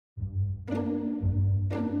Welcome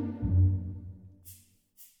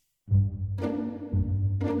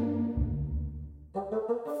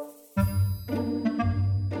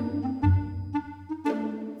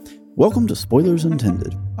to Spoilers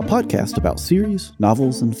Intended, a podcast about series,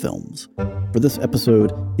 novels, and films. For this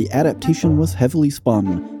episode, the adaptation was heavily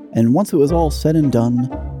spun, and once it was all said and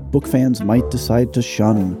done, book fans might decide to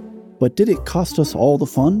shun. But did it cost us all the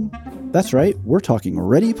fun? That's right, we're talking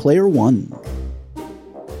Ready Player One.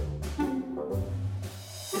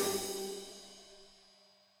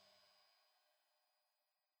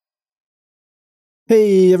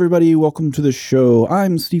 Hey everybody, welcome to the show.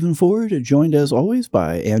 I'm Stephen Ford, joined as always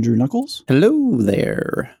by Andrew Knuckles. Hello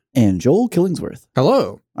there. And Joel Killingsworth.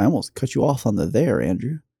 Hello. I almost cut you off on the there,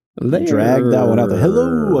 Andrew. There. Drag that one out there.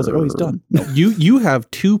 Hello. I was like, oh, he's done. No. You have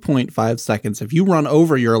 2.5 seconds. If you run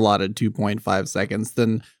over your allotted 2.5 seconds,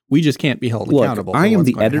 then we just can't be held accountable. I am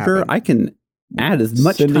the editor. I can add as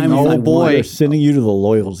much time as I want. They're sending you to the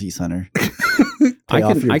loyalty center.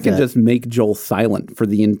 I can just make Joel silent for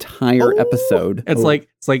the entire episode. It's like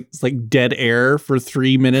dead air for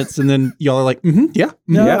 3 minutes, and then y'all are like, yeah.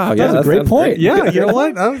 That's a great point. Great. Yeah, you know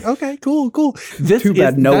what? Okay, cool. Too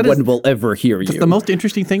bad no one will ever hear you. That's the most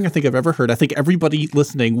interesting thing I think I've ever heard. I think everybody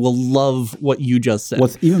listening will love what you just said.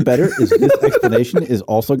 What's even better is this explanation is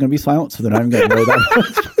also going to be silent, so they're not even going to know that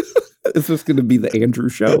much. Is this going to be the Andrew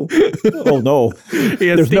show? Oh no!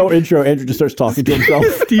 Yeah, there's no intro. Andrew just starts talking to himself.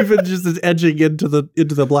 Stephen just is edging into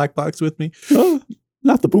the black box with me. Oh,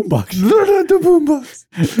 not the boombox. Not the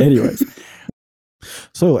boombox. Anyways,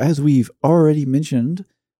 so as we've already mentioned,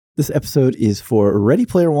 this episode is for Ready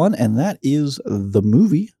Player One, and that is the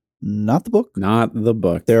movie, not the book. Not the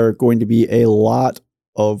book. There are going to be a lot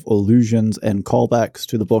of allusions and callbacks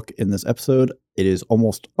to the book in this episode. It is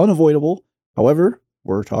almost unavoidable. However,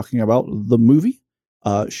 we're talking about the movie.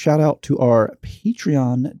 Shout out to our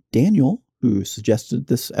Patreon, Daniel, who suggested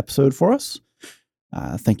this episode for us.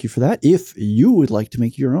 Thank you for that. If you would like to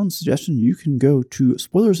make your own suggestion, you can go to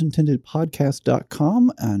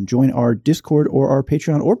spoilersintendedpodcast.com and join our Discord or our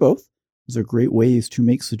Patreon or both. Those are great ways to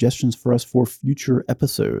make suggestions for us for future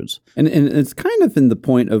episodes. And it's kind of in the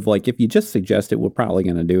point of like, if you just suggest it, we're probably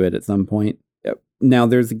going to do it at some point. Now,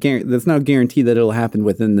 there's no guarantee that it'll happen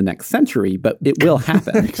within the next century, but it will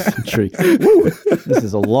happen. Next century. This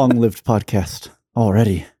is a long-lived podcast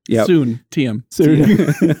already. Yep. Soon, TM.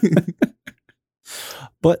 Soon.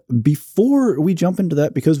 But before we jump into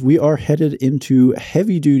that, because we are headed into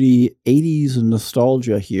heavy-duty 80s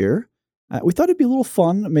nostalgia here, we thought it'd be a little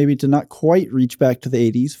fun maybe to not quite reach back to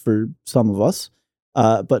the 80s for some of us,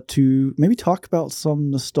 but to maybe talk about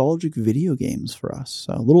some nostalgic video games for us.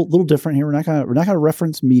 A little different here. We're not gonna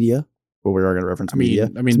reference media, but we are gonna reference media.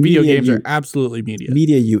 I mean, video games are absolutely media.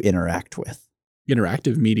 Media you interact with.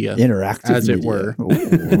 Interactive media. As it were.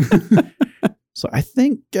 So I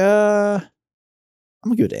think I'm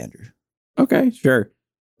gonna give it to Andrew. Okay, sure.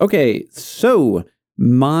 Okay, so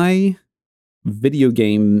my video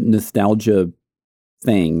game nostalgia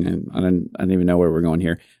thing, I don't even know where we're going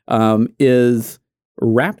here, is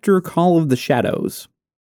Raptor Call of the Shadows.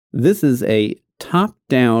 This is a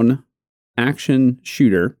top-down action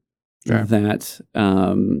shooter that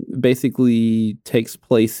basically takes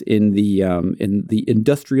place in the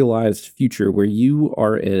industrialized future where you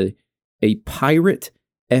are a pirate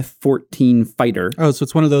F-14 fighter. Oh, so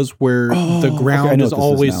it's one of those where the ground is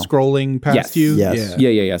always scrolling past you? Yes.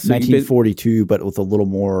 Yeah. So 1942, but with a little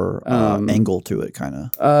more angle to it, kind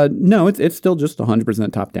of. No, it's still just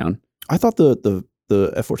 100% top-down. I thought the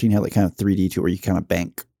F-14 had like kind of 3D to where you kind of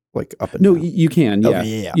bank like up and down. No, you can,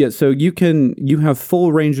 yeah. Yeah, so you have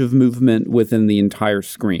full range of movement within the entire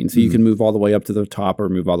screen. So you can move all the way up to the top or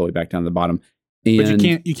move all the way back down to the bottom. But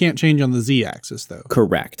you can't change on the Z-axis though.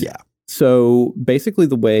 Correct. Yeah. So basically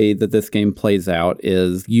the way that this game plays out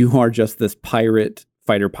is you are just this pirate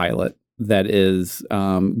fighter pilot that is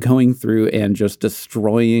going through and just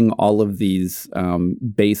destroying all of these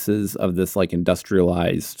bases of this like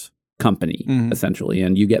industrialized company, essentially.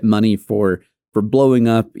 And you get money for blowing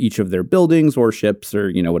up each of their buildings or ships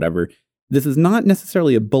or, whatever. This is not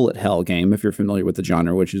necessarily a bullet hell game, if you're familiar with the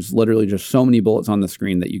genre, which is literally just so many bullets on the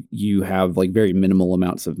screen that you have like very minimal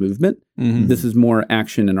amounts of movement. This is more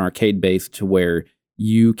action and arcade based to where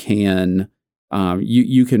you can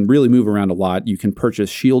you can really move around a lot. You can purchase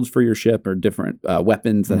shields for your ship or different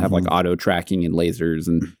weapons that have like auto tracking and lasers,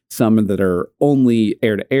 and some that are only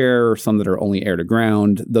air to air, some that are only air to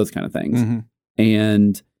ground, those kind of things.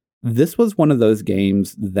 And this was one of those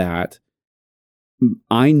games that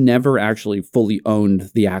I never actually fully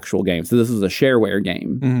owned the actual game. So this is a shareware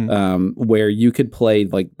game where you could play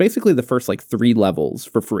like basically the first like 3 levels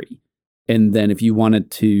for free. And then if you wanted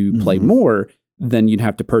to play more, then you'd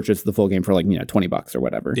have to purchase the full game for like, $20 or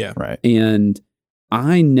whatever. Yeah. Right. And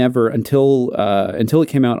I never, until it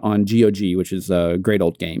came out on GOG, which is Great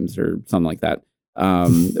Old Games or something like that,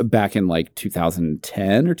 back in like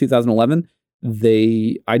 2010 or 2011,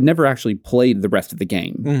 I'd never actually played the rest of the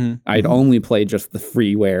game. I'd only played just the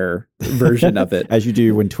freeware version of it. As you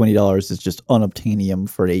do when $20 is just unobtainium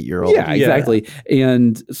for an 8-year-old. Yeah, exactly.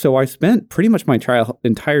 And so I spent pretty much my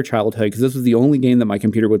entire childhood, because this was the only game that my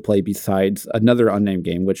computer would play besides another unnamed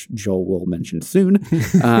game, which Joel will mention soon.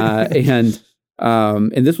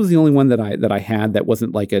 And this was the only one that I had that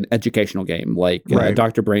wasn't like an educational game, like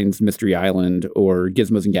Dr. Brain's Mystery Island or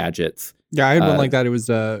Gizmos and Gadgets. Yeah, I had one like that. It was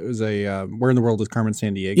a Where in the World is Carmen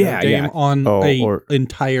Sandiego game on an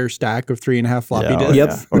entire stack of 3.5 floppy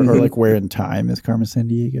disks. Yep. Or like Where in Time is Carmen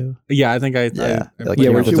Sandiego. Yeah, I think I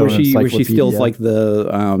where she steals like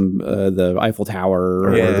the Eiffel Tower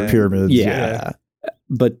or the pyramids. Yeah.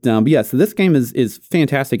 But yeah, so this game is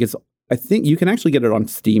fantastic. I think you can actually get it on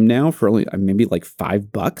Steam now for only maybe like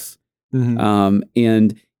 $5.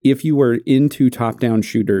 And if you were into top-down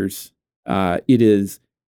shooters, it is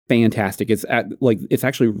fantastic. It's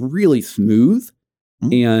actually really smooth,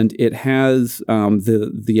 and it has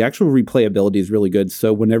the actual replayability is really good.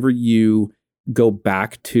 So whenever you go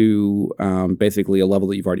back to basically a level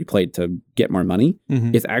that you've already played to get more money,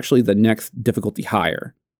 it's actually the next difficulty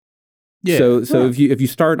higher. Yeah. So if you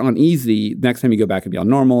start on easy, next time you go back it'll be on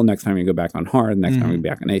normal, next time you go back on hard, next time you go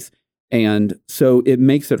back on ace. And so it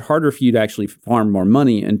makes it harder for you to actually farm more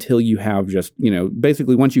money until you have just,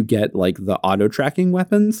 basically once you get like the auto tracking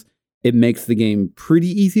weapons, it makes the game pretty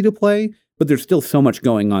easy to play, but there's still so much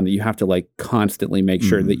going on that you have to like constantly make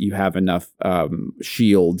sure that you have enough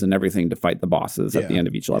shields and everything to fight the bosses at the end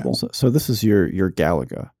of each level. So this is your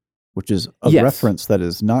Galaga, which is a reference that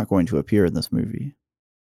is not going to appear in this movie.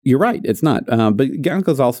 You're right. It's not. But Galaga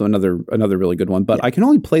is also another really good one. But I can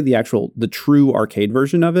only play the true arcade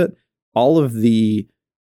version of it. All of the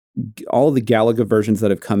Galaga versions that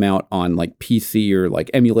have come out on like PC or like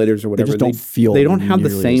emulators or whatever, they don't have the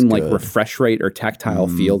same like refresh rate or tactile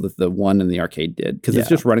feel that the one in the arcade did, because it's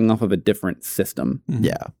just running off of a different system.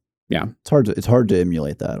 Yeah. It's hard to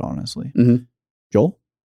emulate that, honestly. Joel?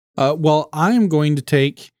 Well, I am going to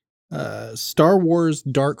take Star Wars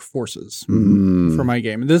Dark Forces for my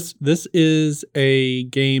game. This is a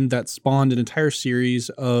game that spawned an entire series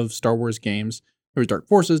of Star Wars games. There was Dark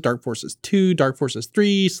Forces 2, Dark Forces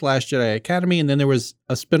 3 / Jedi Academy, and then there was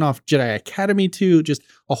a spinoff Jedi Academy 2, just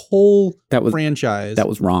a whole franchise. That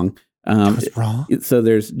was wrong. That was wrong? So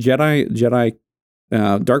there's Jedi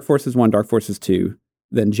Dark Forces 1, Dark Forces 2,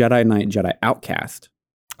 then Jedi Knight, Jedi Outcast.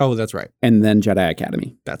 Oh, that's right. And then Jedi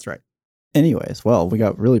Academy. That's right. Anyways, well, we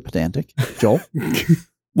got really pedantic. Joel?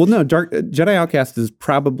 Well, no, Jedi Outcast is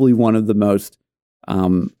probably one of the most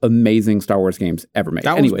amazing Star Wars games ever made.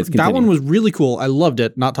 That one was really cool. I loved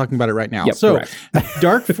it. Not talking about it right now. Yep, so, correct.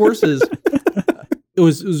 Dark Forces, it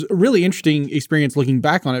was a really interesting experience looking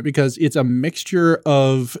back on it, because it's a mixture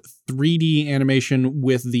of 3D animation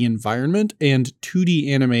with the environment and 2D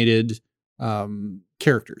animated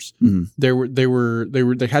characters.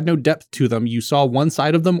 They had no depth to them. You saw one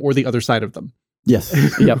side of them or the other side of them. Yes.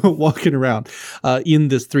 Walking around in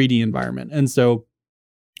this 3D environment. And so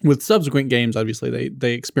with subsequent games, obviously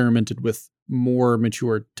they experimented with more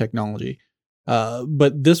mature technology.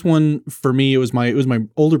 But this one for me, it was my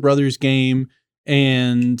older brother's game.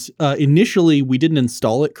 And initially we didn't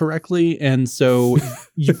install it correctly. And so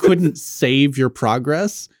you couldn't save your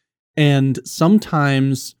progress. And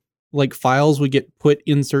sometimes like files would get put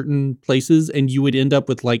in certain places and you would end up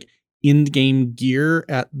with like in-game gear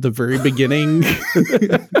at the very beginning.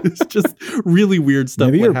 It's just really weird stuff.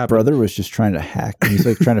 Maybe your brother was just trying to hack. And he's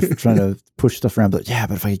like trying to push stuff around. But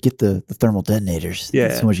but if I could get the thermal detonators,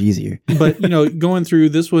 it's so much easier. But going through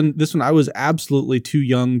this one, I was absolutely too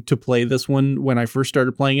young to play this one when I first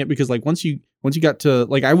started playing it, because like once you got to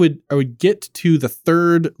like I would get to the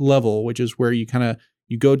third level, which is where you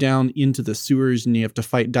go down into the sewers and you have to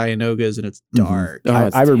fight Dianogas, and it's dark.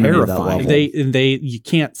 I remember that level. You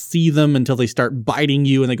can't see them until they start biting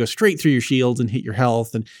you, and they go straight through your shields and hit your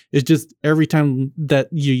health. And it's just every time that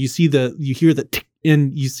you hear the tick,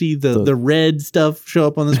 and you see the red stuff show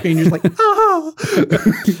up on the screen, you're just like, ah.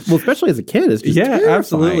 Well, especially as a kid, it's just terrifying.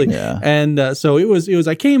 Absolutely. Yeah. And so it was.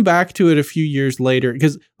 I came back to it a few years later,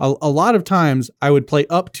 because a lot of times I would play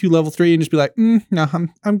up to level 3 and just be like, no,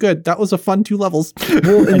 I'm good. That was a fun 2 levels.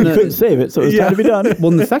 Well, and you couldn't save it, so it was time to be done.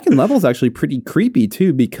 Well, and the second level is actually pretty creepy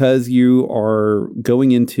too, because you are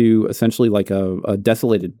going into essentially like a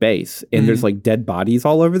desolated base, and there's like dead bodies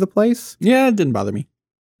all over the place. Yeah, it didn't bother me.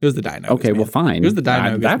 It was the Dino. Okay, well, fine. It was the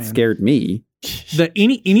Dino. That scared me.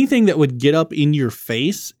 Anything that would get up in your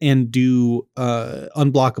face and do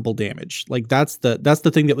unblockable damage, like that's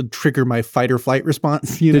the thing that would trigger my fight or flight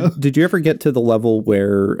response. You know? Did you ever get to the level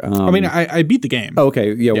where? I beat the game.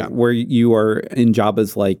 Okay, yeah, where you are in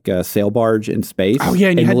Jabba's like sail barge in space. Oh yeah,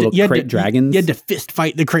 and you had crate dragons. You had to fist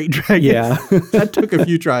fight the crate dragons. Yeah, that took a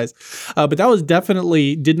few tries, but that was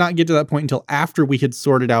definitely did not get to that point until after we had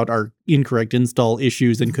sorted out our incorrect install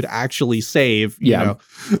issues and could actually save. You know?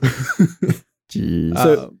 Jeez.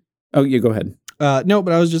 So, go ahead. No,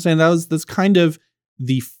 but I was just saying that's kind of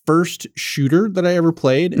the first shooter that I ever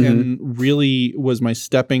played, and really was my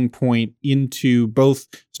stepping point into both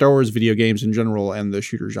Star Wars video games in general and the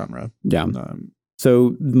shooter genre. Yeah.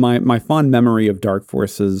 So my fond memory of Dark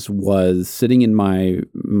Forces was sitting in my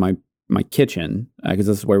kitchen, because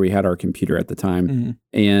this is where we had our computer at the time,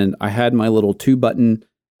 and I had my little 2-button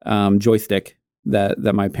joystick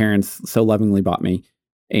that my parents so lovingly bought me.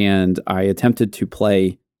 And I attempted to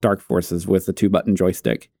play Dark Forces with a 2-button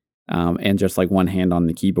joystick and just like one hand on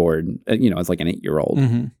the keyboard, as like an 8-year-old.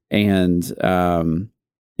 And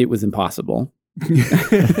it was impossible.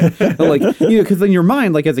 Because in your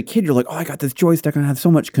mind, like as a kid, you're like, oh, I got this joystick and I have so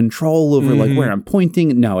much control over like where I'm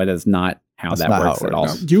pointing. No, it is not how that works at all.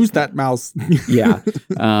 No, use that mouse. Yeah.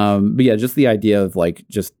 But yeah, just the idea of like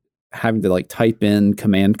just having to like type in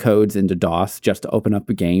command codes into DOS just to open up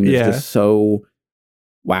a game is just so...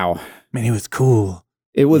 Wow. Man, it was cool.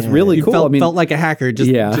 It was really cool. Felt like a hacker.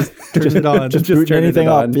 Just turn it on. just turn anything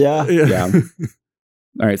on. Yeah.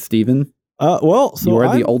 All right, Steven. So you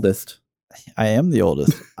are the oldest. I am the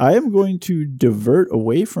oldest. I am going to divert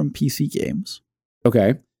away from PC games.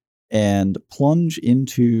 Okay. And plunge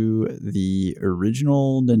into the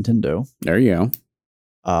original Nintendo. There you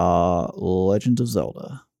go. Legend of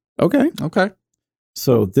Zelda. Okay.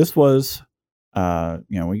 So this was...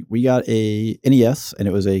 we got a NES, and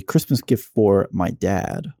it was a Christmas gift for my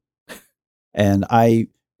dad. And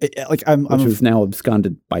which was now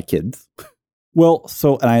absconded by kids. Well,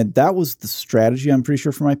 that was the strategy, I'm pretty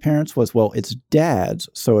sure, for my parents was, well, it's dad's.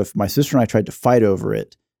 So if my sister and I tried to fight over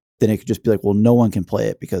it, then it could just be like, well, no one can play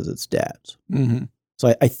it because it's dad's.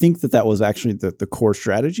 So I think that was actually the core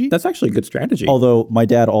strategy. That's actually a good strategy. Although my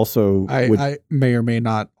dad also I may or may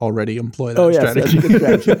not already employ that strategy. That's a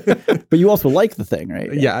good strategy. But you also like the thing,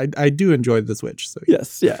 right? Yeah, I do enjoy the Switch. So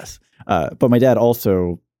yes. But my dad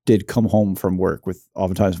also did come home from work with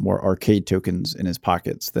oftentimes more arcade tokens in his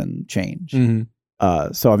pockets than change.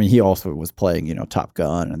 So, I mean, he also was playing, Top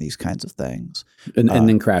Gun and these kinds of things. And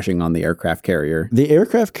then crashing on the aircraft carrier. The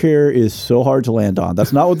aircraft carrier is so hard to land on.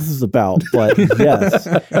 That's not what this is about. But yes,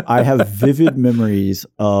 I have vivid memories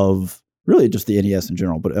of really just the NES in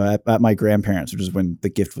general. But at my grandparents', which is when the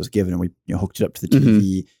gift was given, and we hooked it up to the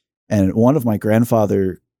TV. And one of my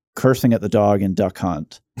grandfather cursing at the dog in Duck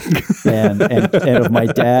Hunt. and of my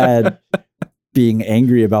dad being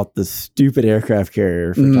angry about the stupid aircraft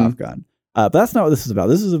carrier for Top Gun. But that's not what this is about.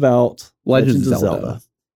 This is about Legends of Zelda.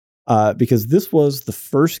 Because this was the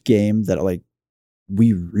first game that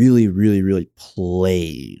we really, really, really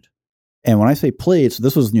played. And when I say played, so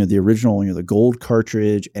this was the original, the gold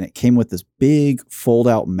cartridge, and it came with this big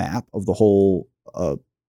fold-out map of the whole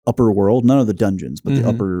upper world, none of the dungeons, but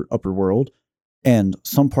the upper world. And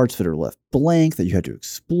some parts of it are left blank that you had to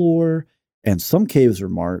explore, and some caves are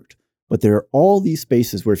marked. But there are all these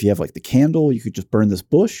spaces where if you have the candle, you could just burn this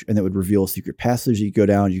bush and it would reveal a secret passage. You go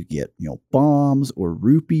down, you get, bombs or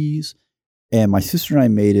rupees. And my sister and I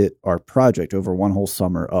made it our project over one whole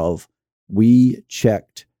summer of we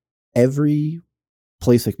checked every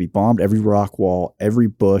place that could be bombed, every rock wall, every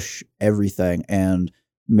bush, everything, and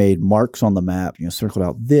made marks on the map, circled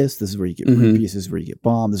out this is where you get rupees, this is where you get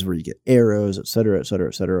bombs, this is where you get arrows, et cetera, et cetera,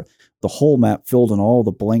 et cetera. The whole map filled in all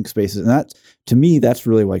the blank spaces. And that, to me, that's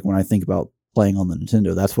really when I think about playing on the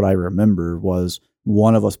Nintendo, that's what I remember was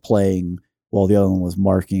one of us playing while the other one was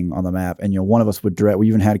marking on the map. And, one of us would direct, we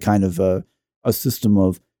even had kind of a system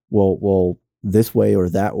of, well, this way or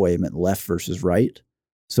that way meant left versus right.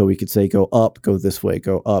 So we could say, go up, go this way,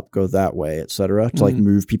 go up, go that way, et cetera, to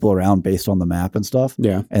move people around based on the map and stuff.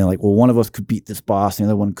 Yeah. And one of us could beat this boss, and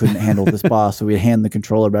the other one couldn't handle this boss. So we'd hand the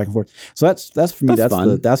controller back and forth. So that's for me,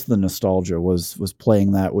 that's the nostalgia was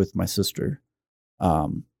playing that with my sister.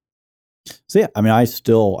 So yeah, I mean, I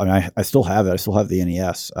still have it. I still have the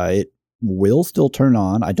NES. It will still turn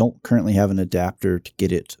on. I don't currently have an adapter to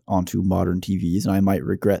get it onto modern TVs, and I might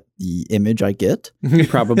regret the image I get. You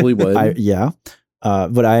probably would.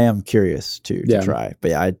 But I am curious to try.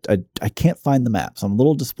 But yeah, I can't find the map, so I'm a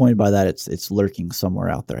little disappointed by that. It's lurking somewhere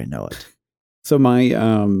out there. I know it. So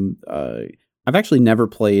I've actually never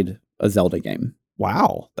played a Zelda game.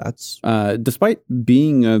 Wow, that's despite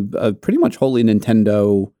being a pretty much wholly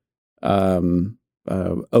Nintendo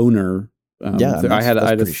owner. Yeah, so I had that's pretty I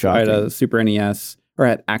had a shocking. Super NES, or I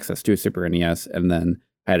had access to a Super NES, and then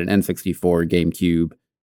I had an N64, GameCube,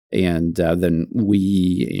 and then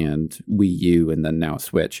Wii and Wii U, and then now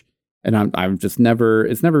Switch. And I'm just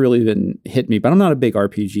it's never really been hit me. But I'm not a big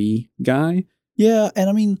RPG guy. Yeah, and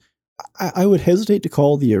I mean, I would hesitate to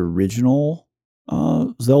call the original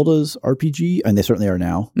Zelda's RPG, and they certainly are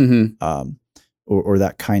now. Mm-hmm. Or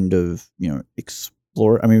that kind of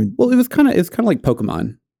explore. I mean, Well, it's kind of like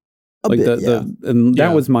Pokemon. Like bit, and that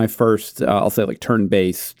Yeah. was my first, I'll say, like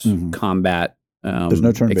turn-based Mhm. combat. There's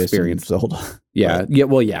no turn-based experience. in Zelda. Yeah,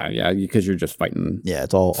 But, yeah, because you're just fighting. yeah,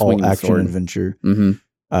 it's all Swinging the action sword. adventure. Mm-hmm.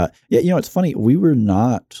 Yeah, it's funny. We were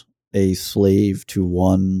not a slave to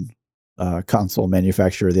one console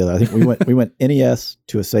manufacturer or the other. I think we went NES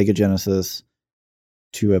to a Sega Genesis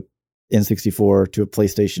to a N64 to a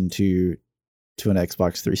PlayStation 2 to an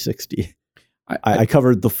Xbox 360. I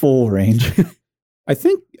covered the full range. I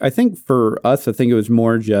think for us, I think it was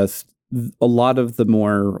more just a lot of the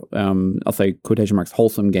more, I'll say quotation marks,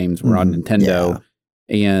 wholesome games were on Nintendo. Yeah.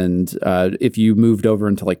 And if you moved over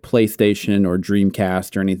into like PlayStation or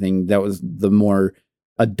Dreamcast or anything, that was the more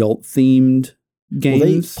adult themed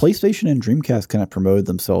games. Well, PlayStation and Dreamcast kind of promoted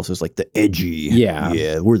themselves as like the edgy.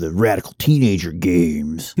 Yeah. We're the radical teenager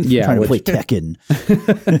games. Yeah, Trying to play Tekken.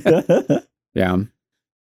 Yeah.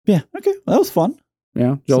 Yeah. Okay. Well, that was fun.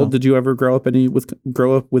 Yeah. Joel, So- did you ever grow up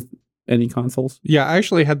with any consoles? Yeah, I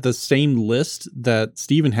actually had the same list that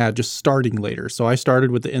Steven had, just starting later. So I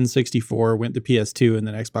started with the N64, went to PS2, and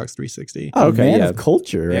then Xbox 360. Oh, Okay, man yeah. of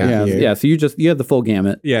culture. Right Yeah. here, Yeah. So you had the full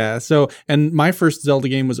gamut. Yeah, so, and my first Zelda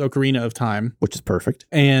game was Ocarina of Time. Which is perfect.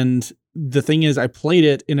 And the thing is, I played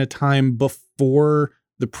it in a time before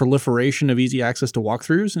the proliferation of easy access to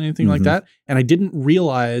walkthroughs and anything like Mhm. that. And I didn't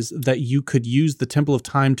realize that you could use the Temple of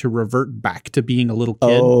Time to revert back to being a little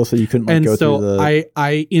kid. Oh, so you couldn't And go so through the...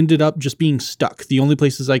 I ended up just being stuck. The only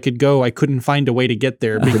places I could go, I couldn't find a way to get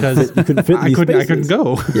there because you couldn't fit in I these couldn't spaces.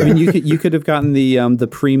 go. Yeah. I mean, you could have gotten the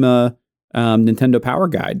Prima Nintendo Power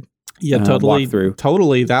Guide. Yeah, totally. walkthrough.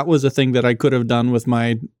 Totally. That was a thing that I could have done with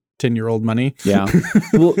my 10-year-old money. Yeah.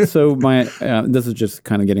 Well, so my this is just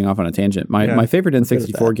kind of getting off on a tangent. My favorite good at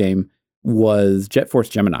N64 that. game was Jet Force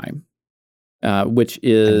Gemini, which I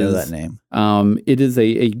is know that name. it is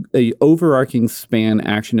a overarching span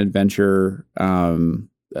action adventure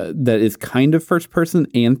that is kind of first person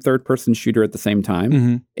and third person shooter at the same time.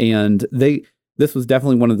 Mm-hmm. And this was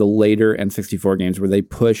definitely one of the later N64 games where they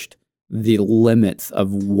pushed the limits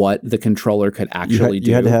of what the controller could actually do.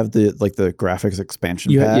 You had to have the graphics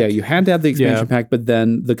expansion pack. Yeah, you had to have the expansion pack, but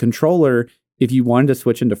then the controller, if you wanted to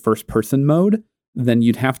switch into first person mode, then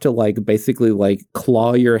you'd have to basically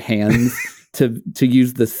claw your hands to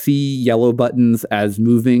use the C yellow buttons as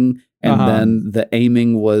moving, and then the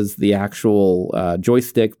aiming was the actual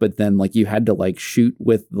joystick, but then you had to shoot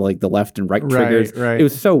with the left and right triggers. Right. It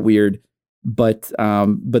was so weird, but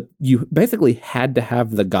you basically had to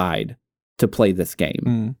have the guide to play this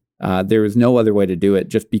game. There was no other way to do it,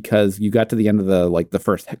 just because you got to the end of the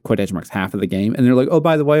first quotation marks half of the game, and they're like, oh,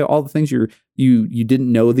 by the way, all the things you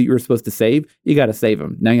didn't know that you were supposed to save, you got to save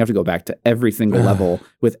them. Now you have to go back to every single level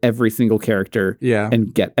with every single character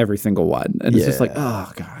and get every single one. And it's just like,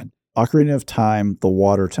 oh God. Ocarina of Time, the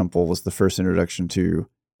Water Temple was the first introduction to,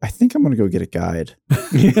 I think I'm going to go get a guide.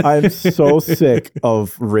 I'm so sick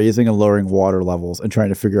of raising and lowering water levels and trying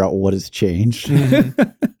to figure out what has changed.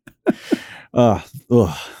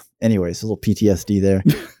 Anyways, a little PTSD there.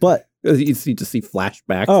 But You just see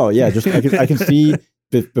flashbacks. oh yeah, just I can see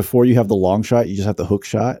before you have the long shot, you just have the hook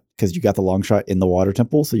shot because you got the long shot in the water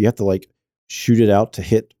temple, so you have to shoot it out to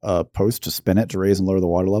hit a post to spin it to raise and lower the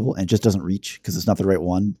water level, and it just doesn't reach because it's not the right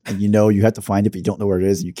one, and you have to find it, but you don't know where it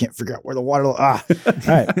is, and you can't figure out where the water. All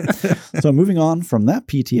right. So moving on from that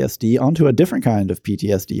PTSD onto a different kind of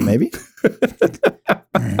PTSD, maybe.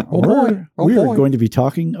 We're going to be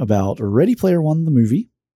talking about Ready Player One, the movie.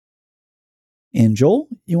 And Joel,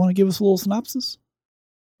 you want to give us a little synopsis?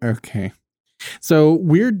 Okay. So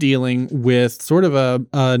we're dealing with sort of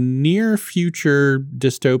a near future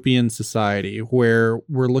dystopian society where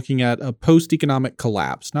we're looking at a post-economic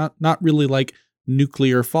collapse, not really like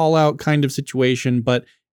nuclear fallout kind of situation, but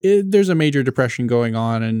there's a major depression going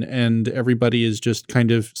on and everybody is just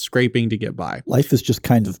kind of scraping to get by. Life is just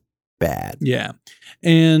kind of bad. Yeah.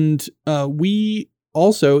 And we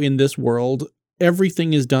also, in this world,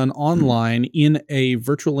 everything is done online in a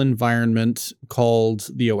virtual environment called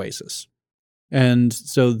the Oasis. And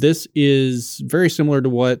so this is very similar to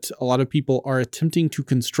what a lot of people are attempting to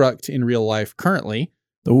construct in real life currently,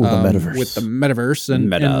 Oh, the metaverse. with the metaverse and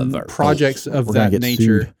Metaverse. projects of We're gonna that get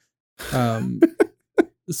nature.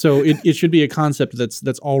 So it should be a concept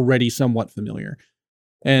that's already somewhat familiar.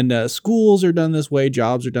 And schools are done this way,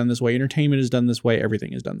 jobs are done this way, entertainment is done this way,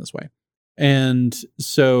 everything is done this way. And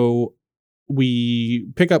so we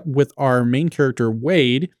pick up with our main character,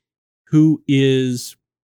 Wade, who is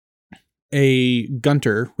a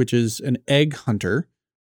gunter, which is an egg hunter.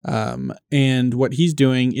 And what he's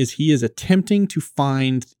doing is he is attempting to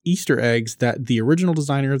find Easter eggs that the original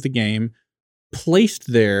designer of the game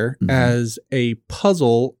placed there as a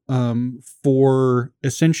puzzle for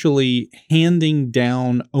essentially handing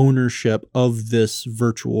down ownership of this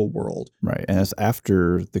virtual world. Right. And it's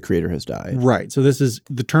after the creator has died. Right. So this is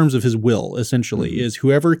the terms of his will, essentially, is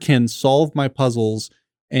whoever can solve my puzzles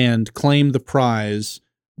and claim the prize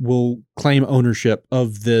will claim ownership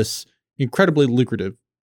of this incredibly lucrative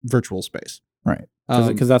virtual space. Right.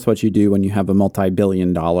 Because that's what you do when you have a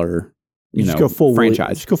multi-billion-dollar just go full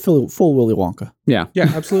franchise. Just go full Willy Wonka. Yeah. Yeah,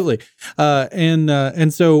 absolutely.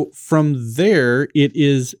 And so from there, it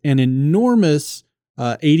is an enormous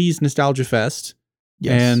 80s nostalgia fest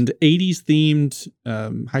and 80s themed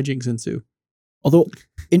hijinks ensue. Although,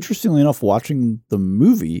 interestingly enough, watching the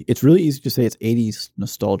movie, it's really easy to say it's 80s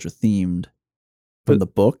nostalgia themed from the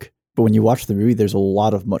book. But when you watch the movie, there's a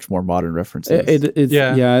lot of much more modern references.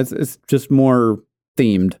 It's just more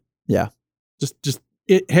themed. Yeah.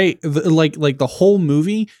 Like the whole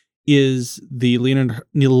movie is the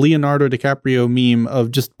Leonardo DiCaprio meme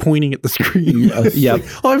of just pointing at the screen. Yep.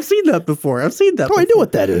 Oh, I've seen that before. Oh, I know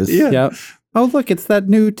what that is. Yeah. Yep. Oh, look, it's that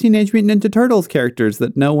new Teenage Mutant Ninja Turtles characters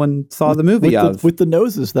that no one saw the movie of. With the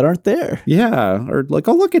noses that aren't there. Yeah. Or like,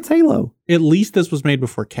 oh, look, it's Halo. At least this was made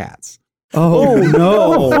before Cats. Oh,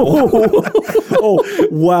 no. Oh,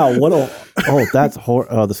 wow. That's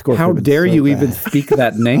the score. How dare you even speak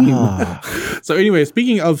that name? So anyway,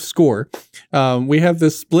 speaking of score, we have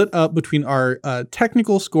this split up between our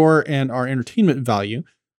technical score and our entertainment value.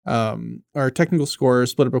 Our technical score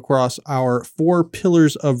is split up across our 4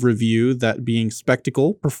 pillars of review, that being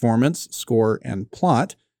spectacle, performance, score, and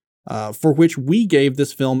plot, for which we gave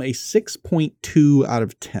this film a 6.2 out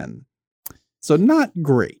of 10. So not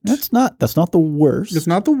great. That's not the worst. It's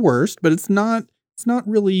not the worst, but it's not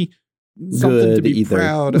really something Good to be either.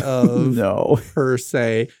 proud of. No. Per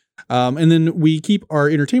se. And then we keep our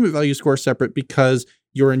entertainment value score separate because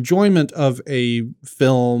your enjoyment of a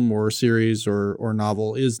film or series or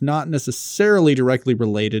novel is not necessarily directly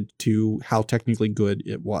related to how technically good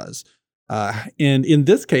it was. And in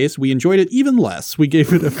this case, we enjoyed it even less. We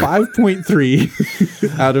gave it a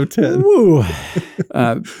 5.3 out of 10. Woo.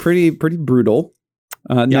 Pretty brutal.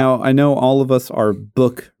 Now, I know all of us are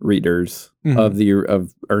book readers of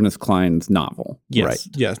Ernest Cline's novel. Yes. Right?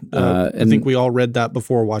 Yes. I think we all read that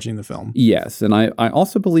before watching the film. Yes. And I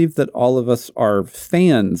also believe that all of us are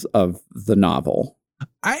fans of the novel.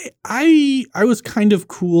 I was kind of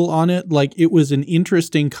cool on it. Like, it was an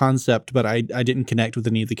interesting concept, but I didn't connect with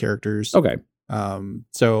any of the characters. Okay.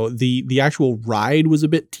 So the actual ride was a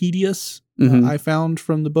bit tedious, I found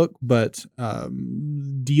from the book, but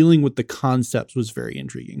dealing with the concepts was very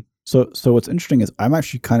intriguing. So what's interesting is I'm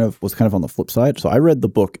actually was kind of on the flip side. So I read the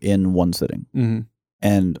book in one sitting,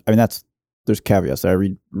 and I mean there's caveats. I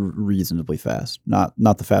read reasonably fast, not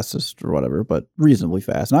the fastest or whatever, but reasonably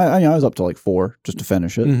fast. And I was up to like 4 just to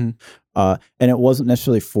finish it. And it wasn't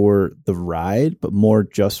necessarily for the ride, but more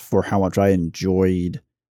just for how much I enjoyed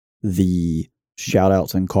the shout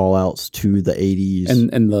outs and call outs to the 80s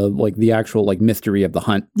and the actual mystery of the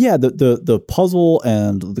hunt. Yeah, the puzzle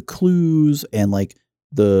and the clues and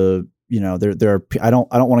there are, I don't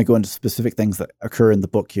want to go into specific things that occur in the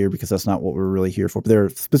book here because that's not what we're really here for. But there are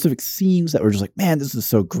specific scenes that were just like, man, this is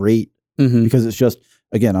so great because it's just,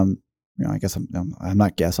 again, I am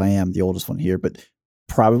the oldest one here, but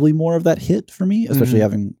probably more of that hit for me, especially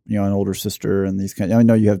having an older sister and these kind. I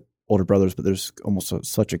know you have older brothers, but there's almost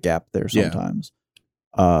such a gap there sometimes.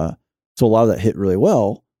 So a lot of that hit really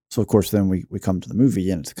well. So of course, then we come to the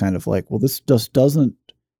movie and it's kind of like, well, this just doesn't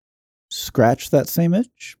scratch that same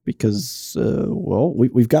itch because,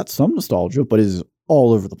 we've got some nostalgia, but it is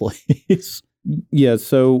all over the place. Yeah.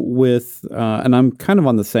 So with, and I'm kind of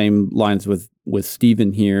on the same lines with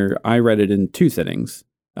Steven here. I read it in 2 sittings,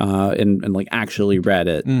 and actually read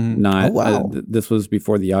it. Not, this was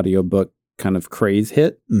before the audiobook kind of craze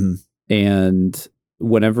hit. And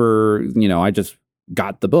whenever, I just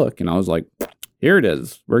got the book and I was like, here it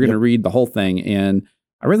is. We're going to read the whole thing. And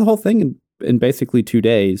I read the whole thing in basically 2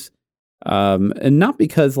 days. And not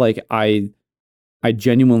because I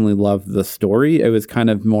genuinely loved the story. It was kind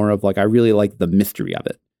of more of I really like the mystery of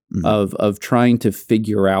it. of trying to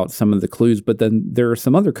figure out some of the clues. But then there are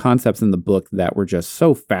some other concepts in the book that were just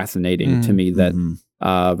so fascinating to me that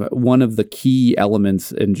one of the key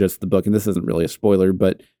elements in just the book, and this isn't really a spoiler,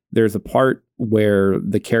 but there's a part where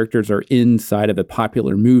the characters are inside of a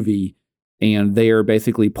popular movie and they are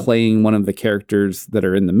basically playing one of the characters that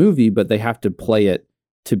are in the movie, but they have to play it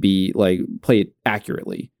to be play it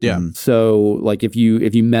accurately. Yeah. So like if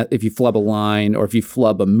you flub a line or if you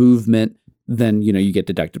flub a movement, then you get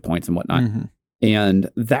deducted points and whatnot. And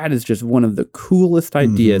that is just one of the coolest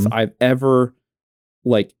ideas I've ever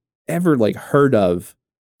heard of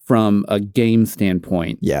from a game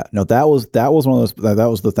standpoint. Yeah, no, that was one of those. That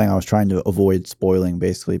was the thing I was trying to avoid spoiling,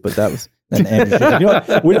 basically. But that was. And Andrew said,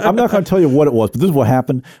 I'm not going to tell you what it was, but this is what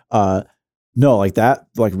happened. No, like that,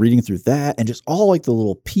 like reading through that, and just all like the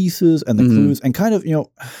little pieces and the clues, and kind of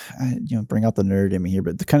bring out the nerd in me here,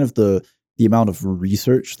 but the kind of the amount of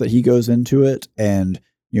research that he goes into it, and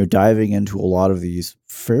diving into a lot of these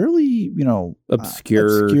fairly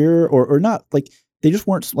obscure or not, like they just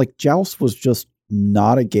weren't, like Joust was just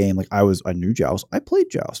not a game. Like I knew Joust, I played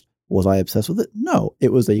Joust. Was I obsessed with it? No,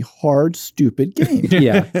 it was a hard, stupid game.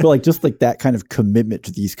 Yeah. But like just like that kind of commitment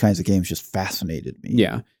to these kinds of games just fascinated me.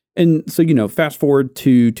 Yeah. And so, fast forward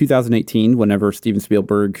to 2018, whenever Steven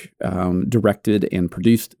Spielberg directed and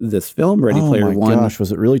produced this film, Ready Player One. Oh my gosh,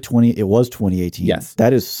 was it really 20? It was 2018. Yes.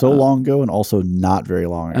 That is so long ago and also not very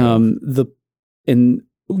long ago.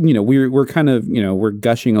 We're kind of, we're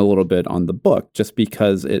gushing a little bit on the book just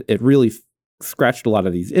because it really scratched a lot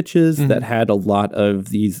of these itches that had a lot of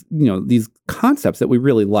these, these concepts that we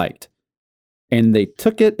really liked. And they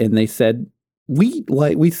took it and they said,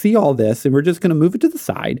 we see all this and we're just going to move it to the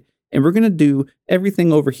side and we're going to do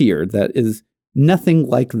everything over here that is nothing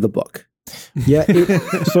like the book. Yeah.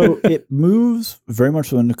 So it moves very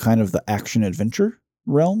much into kind of the action adventure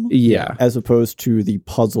realm. Yeah. As opposed to the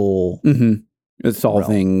puzzle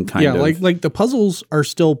solving kind of. Yeah, like the puzzles are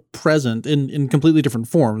still present in completely different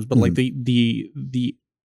forms, but like the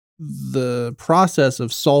process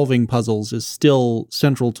of solving puzzles is still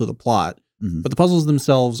central to the plot. But the puzzles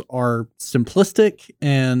themselves are simplistic,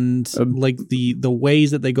 and like the ways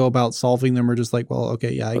that they go about solving them are just like, well,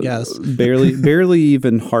 okay, yeah, I guess barely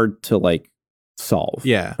even hard to solve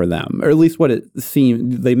for them, or at least what it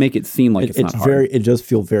seems. They make it seem like it's not hard. It does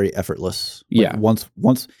feel very effortless. Yeah. Once,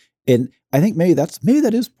 and I think maybe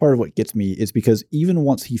that is part of what gets me, is because even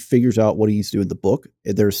once he figures out what he needs to do in the book,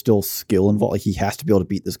 there's still skill involved. Like he has to be able to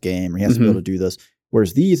beat this game, or he has to be able to do this.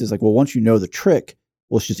 Whereas these is like, well, once you know the trick,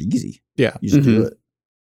 well, it's just easy. Yeah. You just do it.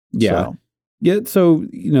 Yeah. So. Yeah. So,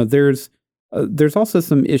 there's also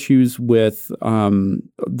some issues with the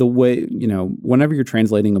way, whenever you're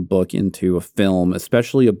translating a book into a film,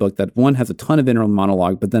 especially a book that one has a ton of internal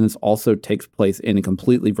monologue, but then it also takes place in a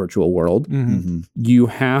completely virtual world, you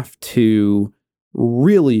have to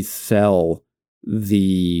really sell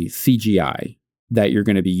the CGI that you're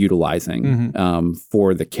going to be utilizing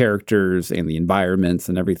for the characters and the environments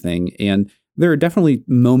and everything. And there are definitely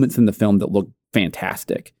moments in the film that look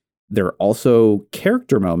fantastic. There are also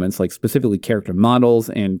character moments, like specifically character models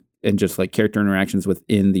and just like character interactions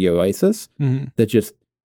within the Oasis that just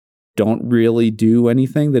don't really do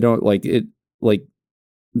anything. They don't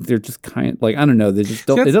they're just kind of like, I don't know. They just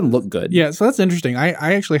don't, it doesn't look good. Yeah. So that's interesting. I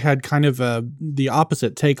actually had kind of the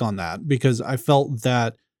opposite take on that, because I felt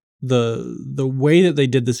that the way that they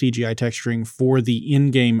did the CGI texturing for the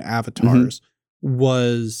in-game avatars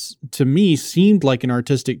was, to me, seemed like an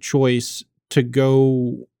artistic choice to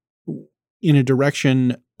go in a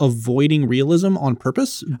direction avoiding realism on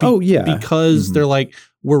purpose. Because they're like,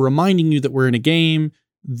 we're reminding you that we're in a game.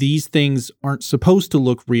 These things aren't supposed to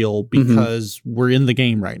look real because we're in the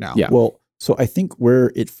game right now. Yeah. Well, so I think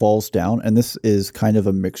where it falls down, and this is kind of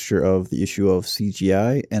a mixture of the issue of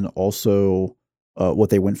CGI and also what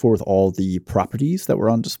they went for with all the properties that were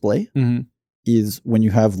on display, is when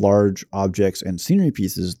you have large objects and scenery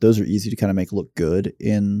pieces, those are easy to kind of make look good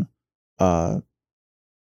in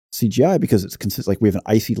CGI because it's consistent. Like we have an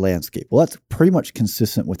icy landscape. Well, that's pretty much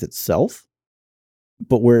consistent with itself.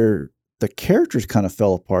 But where the characters kind of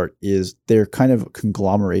fell apart is they're kind of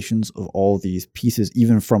conglomerations of all these pieces,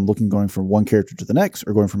 even from going from one character to the next,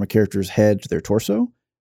 or going from a character's head to their torso,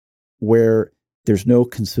 where there's no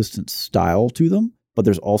consistent style to them, but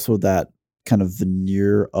there's also that kind of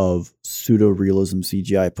veneer of pseudo-realism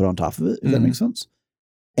CGI put on top of it, if that makes sense.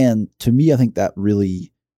 And to me, I think that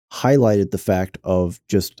really highlighted the fact of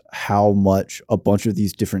just how much a bunch of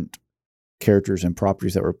these different characters and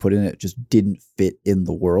properties that were put in it just didn't fit in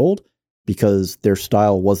the world. because their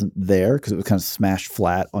style wasn't there because it was kind of smashed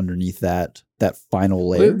flat underneath that final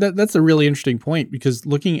layer. That's a really interesting point, because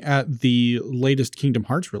looking at the latest Kingdom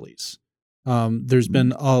Hearts release, there's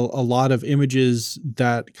been a lot of images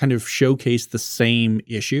that kind of showcase the same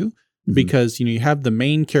issue. Because, you have the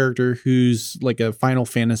main character who's like a Final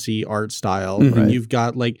Fantasy art style, and you've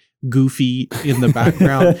got like Goofy in the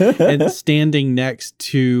background and standing next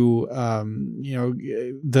to,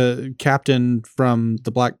 the captain from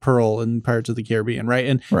the Black Pearl in Pirates of the Caribbean, right?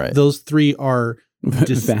 And those three are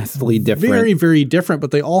vastly different, very, very different, but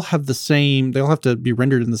they all have the same. They all have to be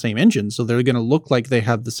rendered in the same engine, so they're going to look like they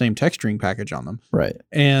have the same texturing package on them, right?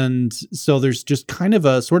 And so there's just kind of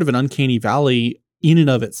a sort of an uncanny valley in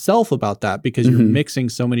and of itself about that, because you're mixing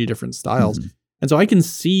so many different styles. And so I can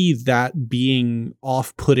see that being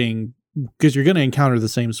off-putting, because you're going to encounter the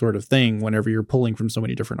same sort of thing whenever you're pulling from so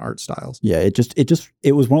many different art styles. Yeah,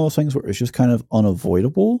 it was one of those things where it's just kind of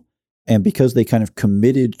unavoidable. And because they kind of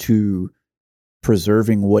committed to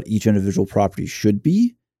preserving what each individual property should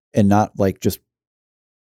be, and not like just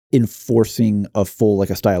enforcing a full,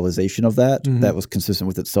 like a stylization of that was consistent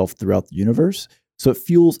with itself throughout the universe. So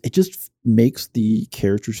it just makes the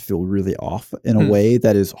characters feel really off in a way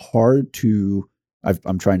that is hard to,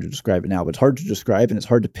 I'm trying to describe it now, but it's hard to describe and it's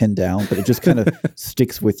hard to pin down, but it just kind of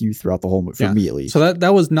sticks with you throughout the whole movie, for me at least. So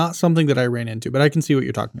that was not something that I ran into, but I can see what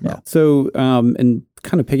you're talking about. Yeah. So, and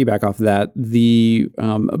kind of piggyback off of that, the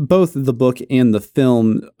both the book and the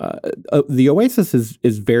film, the Oasis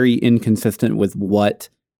is very inconsistent with what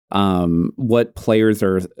players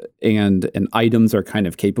are and items are kind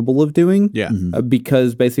of capable of doing. Yeah.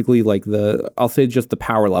 Because basically like I'll say just the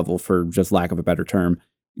power level, for just lack of a better term,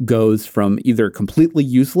 goes from either completely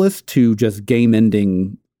useless to just game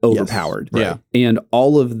ending overpowered. Yes, right. Yeah. And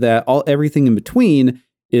all of that, everything in between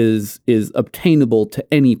is obtainable to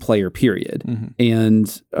any player, period.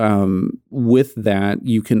 And with that,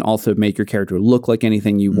 you can also make your character look like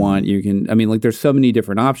anything you want. You can, there's so many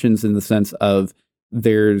different options in the sense of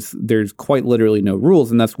there's quite literally no rules,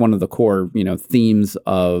 and that's one of the core themes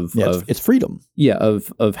of it's freedom. Yeah,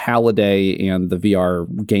 of Halliday and the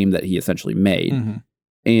VR game that he essentially made.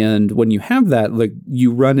 And when you have that, like,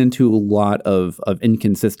 you run into a lot of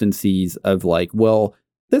inconsistencies of like, well,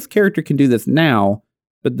 this character can do this now,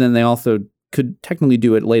 but then they also could technically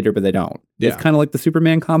do it later, but they don't. Yeah. It's kind of like the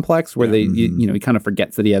Superman complex where he kind of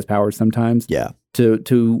forgets that he has powers sometimes. Yeah.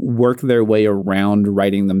 To work their way around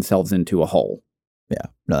writing themselves into a hole. Yeah,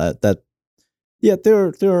 no,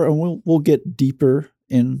 there are, and we'll get deeper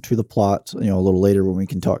into the plot, a little later when we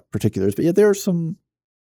can talk particulars. But yeah, there are some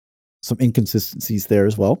inconsistencies there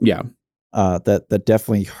as well. Yeah, that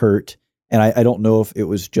definitely hurt. And I don't know if it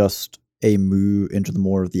was just a move into the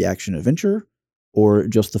more of the action adventure, or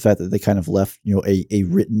just the fact that they kind of left, a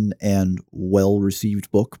written and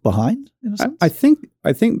well-received book behind, in a sense?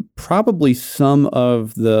 I think probably some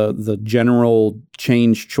of the general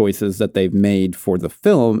change choices that they've made for the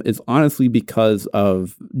film is honestly because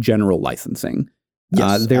of general licensing.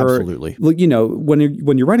 Yes, absolutely.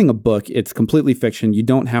 When you're writing a book, it's completely fiction. You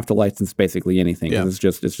don't have to license basically anything. Yeah. It's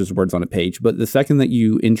just words on a page. But the second that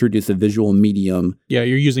you introduce a visual medium, you're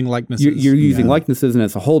using likenesses. You're using likenesses, and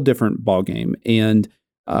it's a whole different ballgame. And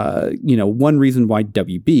one reason why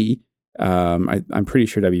WB, I'm pretty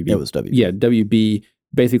sure WB. It was WB. Yeah, WB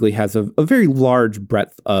basically has a very large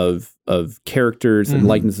breadth of characters and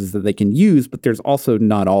likenesses that they can use, but there's also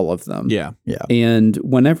not all of them. Yeah. And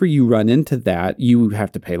whenever you run into that, you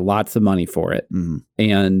have to pay lots of money for it.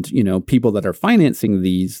 And, people that are financing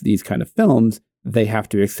these kind of films, they have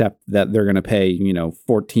to accept that they're going to pay,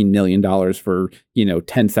 $14 million for,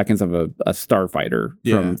 10 seconds of a starfighter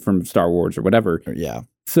from Star Wars or whatever. Yeah.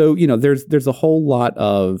 So, there's a whole lot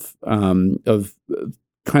of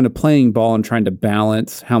kind of playing ball and trying to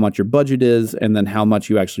balance how much your budget is and then how much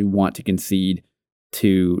you actually want to concede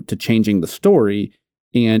to changing the story.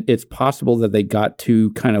 And it's possible that they got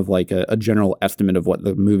to kind of like a general estimate of what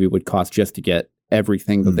the movie would cost just to get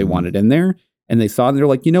everything that they wanted in there. And they saw it and they're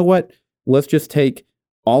like, you know what? Let's just take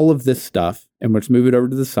all of this stuff and let's move it over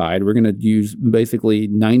to the side. We're going to use basically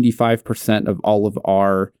 95% of all of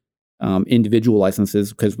our individual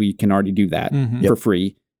licenses because we can already do that for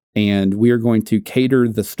free. And we are going to cater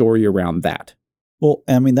the story around that. Well,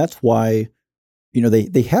 that's why,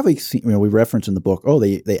 they have a scene, we reference in the book,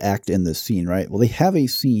 they act in this scene, right? Well, they have a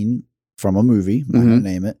scene from a movie, I'm not going to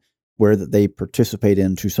name it, where they participate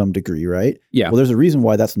in to some degree, right? Yeah. Well, there's a reason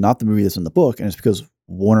why that's not the movie that's in the book, and it's because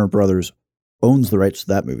Warner Brothers owns the rights to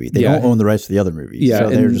that movie. They don't own the rights to the other movies. Yeah, so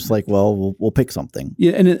they're just like, well, we'll pick something.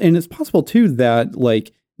 Yeah, and it's possible, too, that,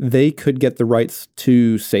 like, they could get the rights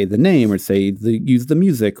to say the name or say use the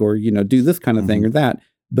music or, do this kind of thing or that.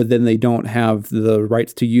 but then they don't have the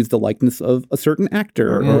rights to use the likeness of a certain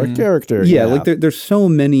actor or a character. Yeah, like there's so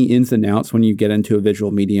many ins and outs when you get into a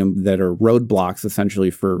visual medium that are roadblocks essentially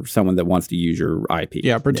for someone that wants to use your IP.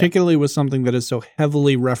 Yeah, particularly with something that is so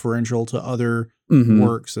heavily referential to other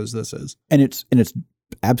works as this is. And it's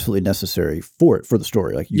absolutely necessary for the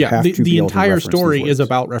story. Like you have to the entire story is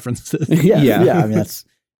about references. Yeah. I mean, that's.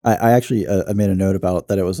 I actually I made a note about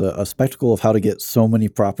that. It was a spectacle of how to get so many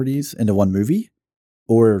properties into one movie,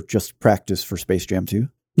 or just practice for Space Jam 2.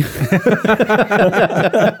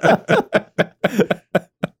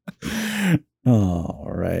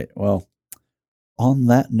 All right. Well, on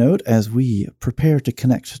that note, as we prepare to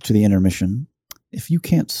connect to the intermission, if you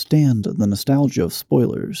can't stand the nostalgia of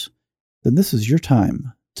spoilers, then this is your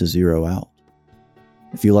time to zero out.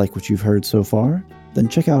 If you like what you've heard so far, then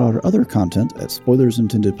check out our other content at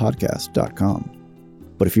spoilersintendedpodcast.com.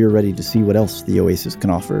 But if you're ready to see what else the Oasis can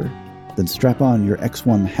offer, then strap on your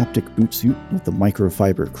X1 haptic boot suit with the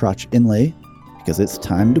microfiber crotch inlay, because it's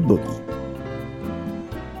time to boogie.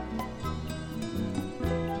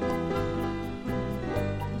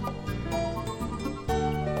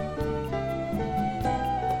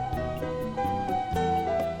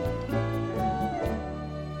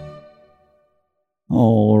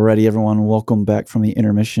 Alrighty, everyone, welcome back from the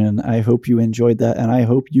intermission. I hope you enjoyed that, and I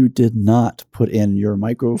hope you did not put in your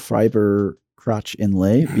microfiber crotch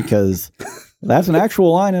inlay, because that's an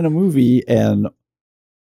actual line in a movie, and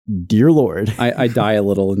dear Lord. I die a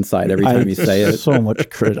little inside every time you say it. So much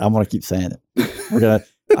credit. I'm going to keep saying it.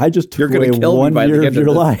 I just took away kill 1 year of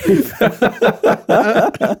your life.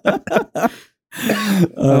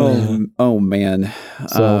 Oh, man.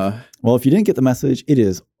 So, well, if you didn't get the message, it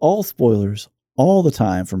is all spoilers all the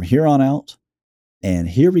time from here on out. And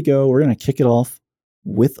here we go. We're going to kick it off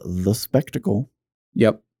with The Spectacle.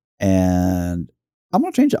 Yep. And I'm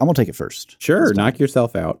going to change it. I'm going to take it first. Sure. Knock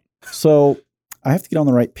yourself out. So I have to get on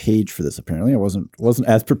the right page for this, apparently. I wasn't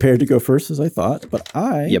as prepared to go first as I thought, but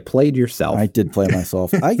You played yourself. I did play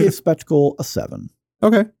myself. I gave Spectacle a 7.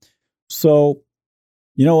 Okay. So,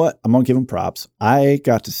 you know what? I'm going to give him props. I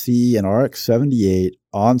got to see an RX-78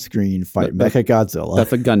 on screen fight Mechagodzilla.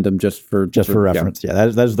 That's a Gundam just for reference. Yeah,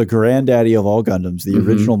 that is the granddaddy of all Gundams, the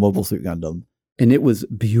original Mobile Suit Gundam. And it was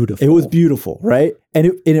beautiful. It was beautiful, right?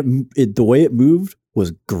 And it the way it moved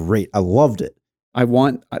was great. I loved it. I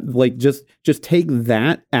want just take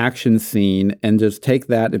that action scene and just take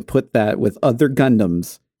that and put that with other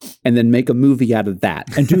Gundams and then make a movie out of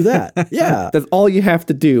that. And do that. Yeah. That's all you have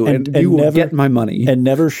to do. And you will get my money. And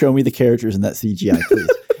never show me the characters in that CGI, please.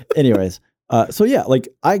 Anyways. So yeah, like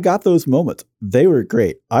I got those moments. They were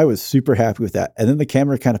great. I was super happy with that. And then the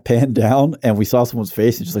camera kind of panned down and we saw someone's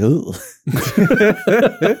face and just like, ugh.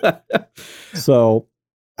 So,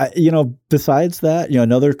 besides that,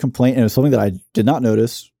 another complaint, and it was something that I did not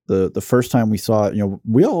notice the first time we saw it,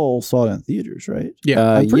 we all saw it in theaters, right?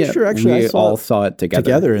 Yeah. I'm pretty sure actually I saw it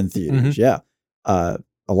together in theaters. Mm-hmm. Yeah. A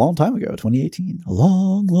long time ago, 2018, a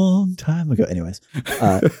long, long time ago. Anyways,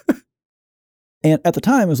 and at the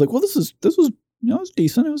time, I was like, well, this was, it was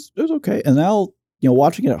decent. It was okay. And now,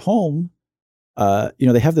 watching it at home,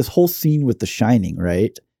 they have this whole scene with The Shining,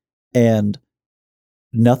 right? And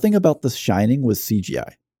nothing about The Shining was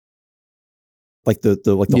CGI. Like the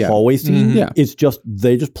hallway scene. Mm-hmm. Yeah. It's just,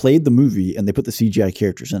 they just played the movie and they put the CGI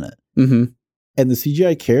characters in it. Mm-hmm. And the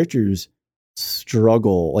CGI characters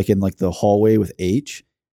struggle, like in like the hallway with H.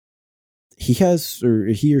 He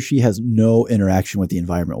or she has no interaction with the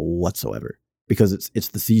environment whatsoever, because it's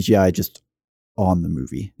the CGI just on the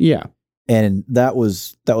movie. Yeah. And that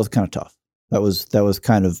was kind of tough. That was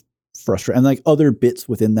kind of frustrating. And like other bits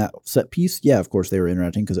within that set piece, yeah, of course they were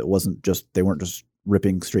interacting, because they weren't just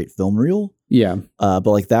ripping straight film reel. Yeah. But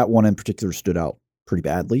like that one in particular stood out pretty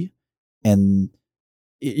badly. And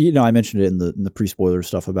I mentioned it in the pre-spoiler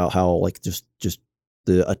stuff about how like just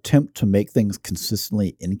the attempt to make things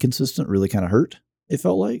consistently inconsistent really kind of hurt, it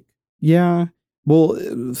felt like. Yeah. Well,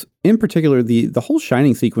 in particular, the whole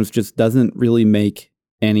Shining sequence just doesn't really make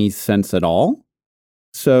any sense at all.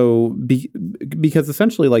 So because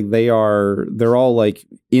essentially like they're all like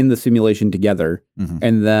in the simulation together. Mm-hmm.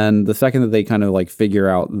 And then the second that they kind of like figure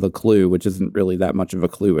out the clue, which isn't really that much of a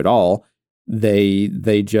clue at all,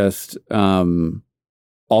 they just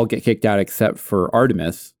all get kicked out except for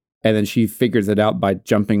Artemis. And then she figures it out by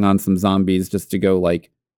jumping on some zombies just to go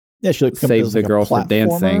like, she like save the girl from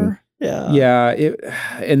dancing. Yeah. Yeah.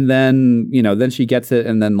 And then, then she gets it,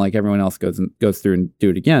 and then like everyone else goes through and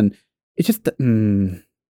do it again. It's just,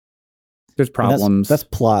 there's problems. That's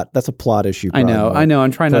plot. That's a plot issue. I know.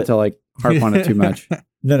 I'm trying not to like harp on it too much.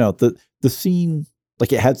 No. The scene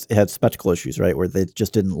like it had spectacle issues, right, where they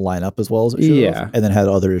just didn't line up as well as it should have, and then had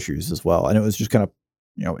other issues as well. And it was just kind of,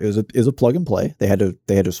 it was a plug and play. They had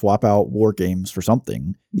to swap out War Games for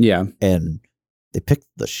something. Yeah, and they picked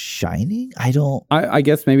The Shining. I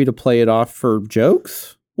guess maybe to play it off for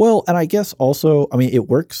jokes. Well, and I guess also, I mean, it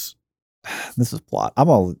works. This is plot. I'm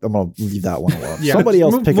gonna leave that one alone. Yeah, Somebody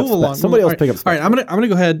else pick up. Somebody else pick up. All right, I'm gonna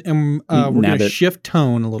go ahead and we're gonna shift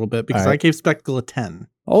tone a little bit because I gave Spectacle a 10.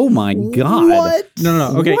 Oh my god! What?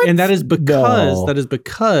 No. Okay, and that is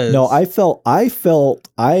because no, I felt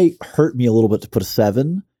I hurt me a little bit to put a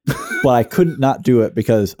 7, but I couldn't not do it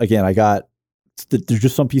because again there's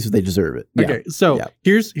just some pieces they deserve it. Okay, so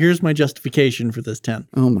here's my justification for this 10.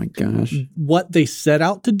 Oh my gosh. What they set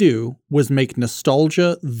out to do was make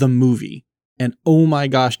nostalgia the movie. And oh my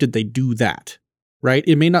gosh, did they do that? Right?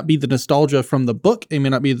 It may not be the nostalgia from the book. It may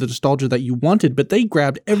not be the nostalgia that you wanted, but they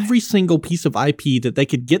grabbed every single piece of IP that they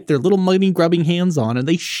could get their little money grubbing hands on and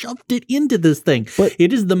they shoved it into this thing. But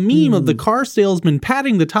it is the meme of the car salesman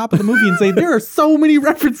patting the top of the movie and saying, there are so many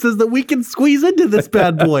references that we can squeeze into this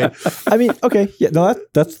bad boy. I mean, okay. Yeah, no,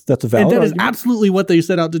 that's a valid And that argument. is absolutely what they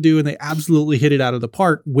set out to do. And they absolutely hit it out of the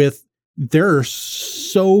park with there's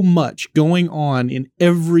so much going on in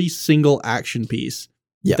every single action piece.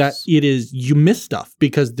 Yes. That it is, you miss stuff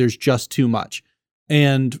because there's just too much.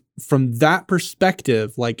 And from that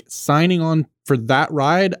perspective, like signing on for that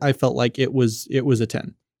ride, I felt like it was a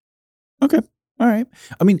 10. Okay. All right.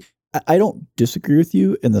 I mean, I don't disagree with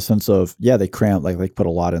you in the sense of, they crammed, like they put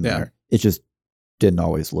a lot in there. It just didn't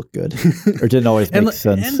always look good or didn't always make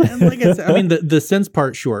sense. And like I said, I mean, the sense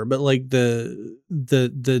part, sure. But like the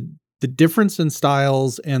difference in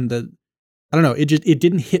styles and I don't know. It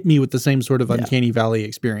didn't hit me with the same sort of uncanny valley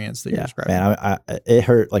experience that you're describing. Man, it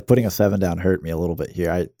hurt. Like putting a 7 down hurt me a little bit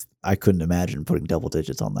here. I couldn't imagine putting double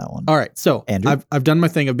digits on that one. All right, so Andrew? I've done my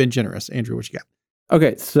thing. I've been generous. Andrew, what you got?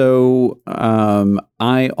 Okay, so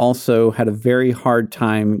I also had a very hard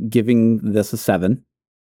time giving this a 7.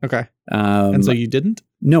 Okay, and so you didn't?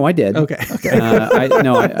 No, I did. Okay.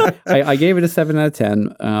 I gave it a 7 out of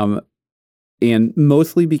 10, and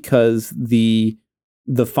mostly because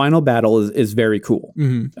the final battle is very cool.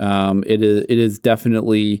 Mm-hmm. It is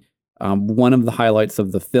definitely one of the highlights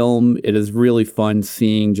of the film. It is really fun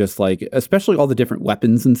seeing just like, especially all the different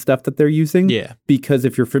weapons and stuff that they're using. Yeah. Because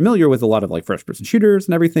if you're familiar with a lot of like first person shooters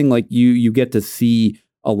and everything, like you get to see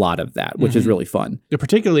a lot of that, which is really fun. Yeah,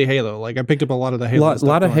 particularly Halo. Like I picked up a lot of the Halo. A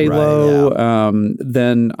lot of Halo.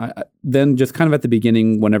 Right, then just kind of at the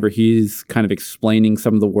beginning, whenever he's kind of explaining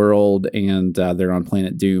some of the world, and they're on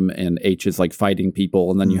Planet Doom, and H is like fighting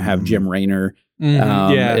people, and then you have Jim Raynor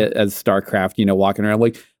as StarCraft, walking around.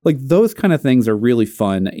 Like those kind of things are really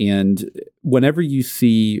fun. And whenever you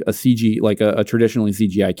see a CG, like a traditionally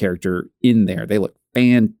CGI character in there, they look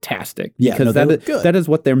fantastic. Because that is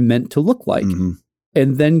what they're meant to look like. Mm-hmm.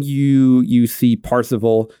 And then you see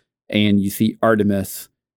Parsifal and you see Artemis,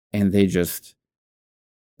 and they're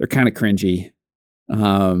kind of cringy.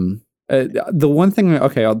 The one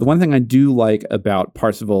thing I do like about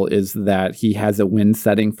Parsifal is that he has a wind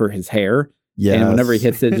setting for his hair. Yeah. And whenever he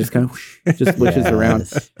hits it, it just kind of just switches around.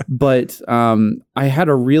 But I had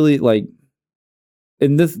a really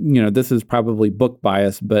and this, this is probably book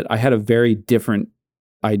bias, but I had a very different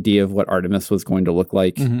idea of what Artemis was going to look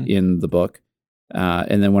like in the book.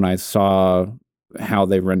 And then when I saw how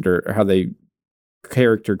they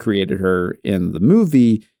character created her in the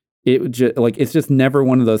movie, it's just never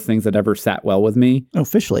one of those things that ever sat well with me. Oh,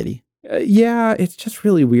 Fish Lady. Yeah, it's just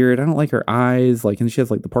really weird. I don't like her eyes, and she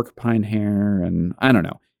has like the porcupine hair, and I don't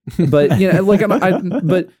know. But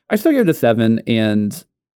but I still give it a 7, and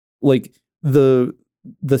like the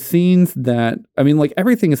scenes that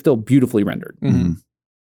everything is still beautifully rendered.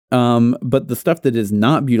 Mm-hmm. But the stuff that is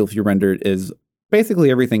not beautifully rendered is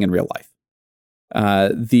basically everything in real life.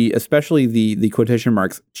 Especially the quotation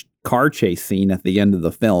marks car chase scene at the end of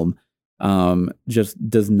the film just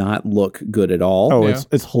does not look good at all. Oh,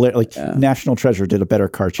 it's hilarious. Like National Treasure did a better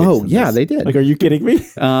car chase. Oh, yeah, this. They did. Like, are you kidding me?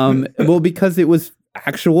 Well, because it was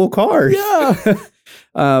actual cars. Yeah.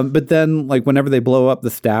 But then, whenever they blow up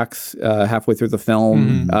the stacks halfway through the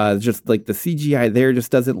film, just like the CGI there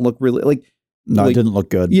just doesn't look really No, it didn't look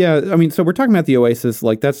good. Yeah, so we're talking about the Oasis.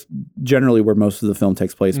 That's generally where most of the film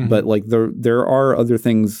takes place. But there are other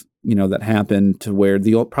things that happen to where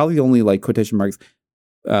probably the only quotation marks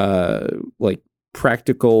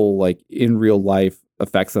practical in real life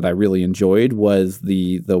effects that I really enjoyed was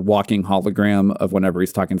the walking hologram of whenever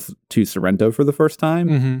he's talking to Sorrento for the first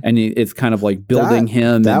time, and it's kind of building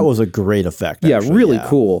him. That was a great effect. Yeah, actually. Really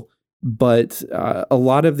cool. But a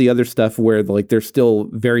lot of the other stuff where they're still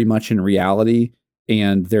very much in reality,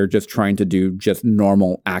 and they're just trying to do just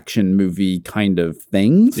normal action movie kind of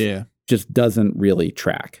things, just doesn't really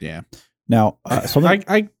track. Yeah. Now, something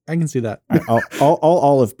I can see that. I'll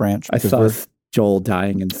olive branch. I saw Joel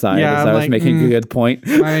dying inside Yeah, as I was making a good point.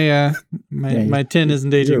 My tin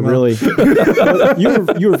isn't aging well. Really,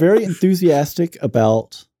 you were very enthusiastic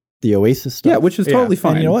about the Oasis stuff. Yeah, which is totally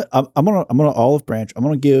fine. And you know what? I'm gonna olive branch. I'm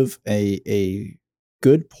gonna give a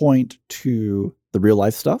good point to the real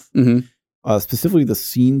life stuff, specifically the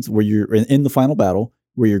scenes where you're in the final battle,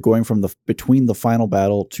 where you're going from between the final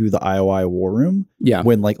battle to the IOI war room. Yeah,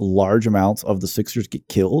 when like large amounts of the Sixers get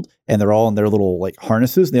killed and they're all in their little like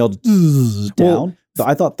harnesses and they all down. So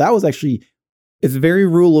I thought that was actually. It's very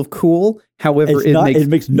rule of cool. However, it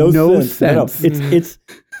makes no sense. No,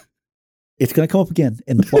 it's going to come up again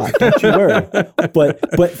in the plot. Don't you worry.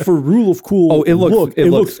 But for rule of cool, it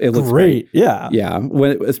looks great. Yeah, yeah.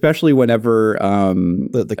 Especially whenever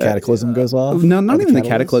the cataclysm goes off. No, not even the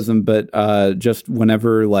cataclysm, but just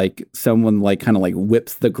whenever like someone like kind of like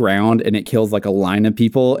whips the ground and it kills like a line of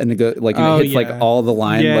people and it goes like and it hits like all the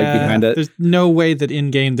line like behind it. There's no way that in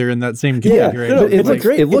game they're in that same configuration. No, it's a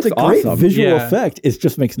great awesome. visual effect. It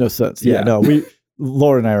just makes no sense.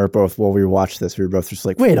 Laura and I were both, while we watched this, we were both just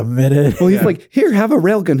like, wait a minute. Well, he's like, here, have a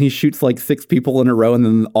railgun. He shoots like 6 people in a row, and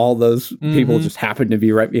then all those people just happen to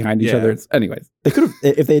be right behind each other. Anyways. They could have,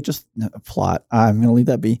 if they had just plot, I'm going to leave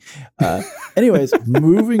that be. Anyways,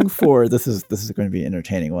 moving forward, this is going to be an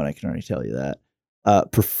entertaining one. I can already tell you that.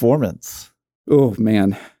 Performance. Oh,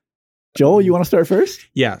 man. Joel, you want to start first?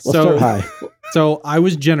 Yeah. Let's start high. So I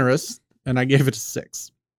was generous, and I gave it a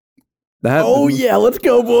 6. Let's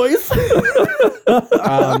go, boys.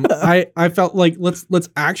 I felt like let's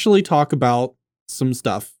actually talk about some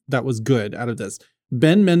stuff that was good out of this.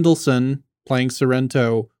 Ben Mendelsohn playing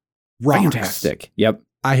Sorrento rocks. Fantastic. Yep.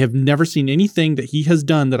 I have never seen anything that he has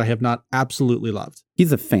done that I have not absolutely loved.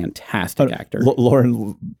 He's a fantastic actor.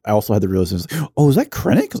 Lauren, I also had the realization, is that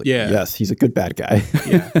Krennic? Like, yeah. Yes, he's a good bad guy.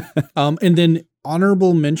 Yeah. And then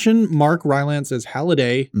honorable mention, Mark Rylance as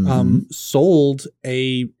Halliday sold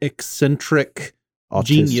a eccentric Autistic.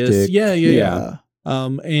 genius. Yeah.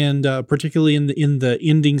 And particularly in the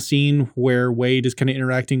ending scene where Wade is kind of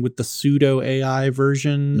interacting with the pseudo AI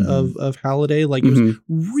version of Halliday, like it was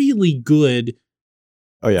really good.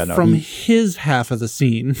 Oh yeah, no, from his half of the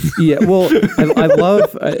scene. Yeah, well, I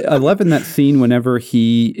love in that scene whenever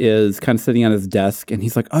he is kind of sitting on his desk and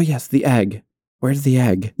he's like, "Oh yes, the egg. Where's the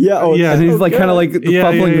egg?" Yeah, and he's like kind of like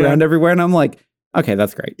fumbling around everywhere, and I'm like, "Okay,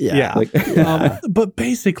 that's great." Yeah. But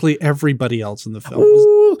basically everybody else in the film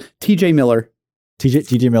was T.J. Miller.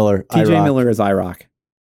 T.J. Miller. T.J. Miller is IROC.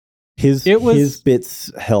 His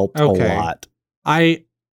bits helped a lot. I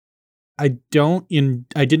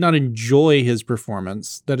did not enjoy his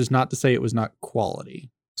performance. That is not to say it was not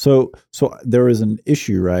quality. So there is an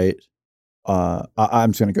issue, right?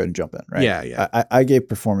 I'm just going to go ahead and jump in, right? Yeah. I gave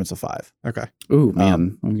performance a 5. Okay. Ooh,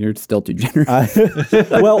 man. You're still too generous.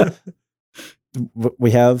 Well,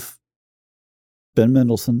 we have Ben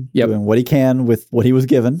Mendelsohn doing what he can with what he was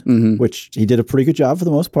given, which he did a pretty good job for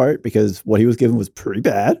the most part because what he was given was pretty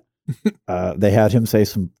bad. They had him say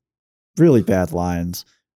some really bad lines.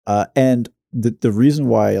 And the reason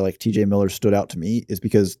why like TJ Miller stood out to me is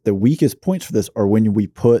because the weakest points for this are when we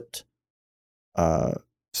put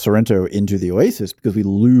Sorrento into the Oasis because we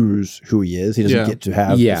lose who he is. He doesn't get to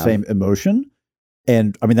have the same emotion.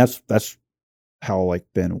 And I mean, that's how like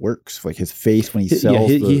Ben works. Like his face when he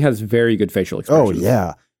sells. Yeah, he has very good facial expressions. Oh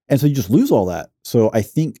yeah. And so you just lose all that. So I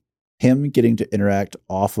think him getting to interact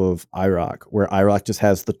off of IROC, where IROC just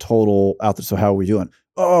has the total out there. So how are we doing?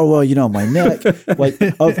 Oh, well, my neck.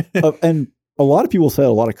 And a lot of people said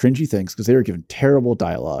a lot of cringy things because they were given terrible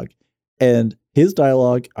dialogue. And his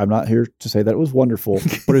dialogue, I'm not here to say that it was wonderful,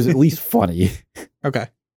 but it was at least funny. Okay.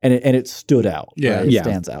 And it stood out. Yeah. Right? It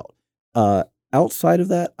stands out. Outside of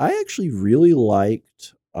that, I actually really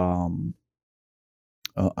liked, I've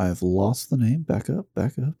lost the name. Back up.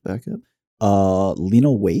 Lena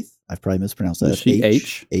Waithe. I've probably mispronounced that. Is she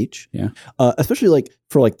H? H. Yeah. Especially like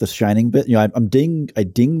for like the Shining bit. I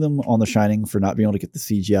ding them on the Shining for not being able to get the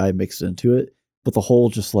CGI mixed into it. But the whole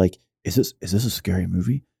just like, is this a scary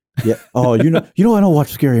movie? Yeah. Oh, I don't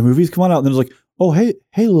watch scary movies. Come on out. And then it's like, oh, hey,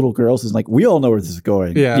 little girls. Is like, we all know where this is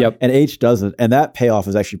going. Yeah. Yep. And H doesn't. And that payoff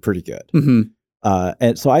is actually pretty good.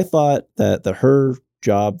 And so I thought that her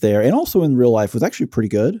job there and also in real life was actually pretty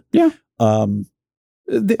good. Yeah.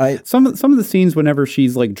 Some of the scenes whenever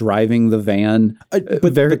she's like driving the van,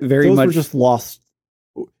 but very those much were just lost.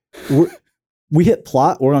 We hit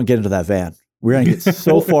plot. We're gonna get into that van. We're gonna get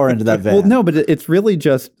so far into that van. Well, no, but it's really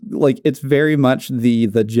just like it's very much the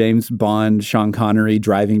James Bond Sean Connery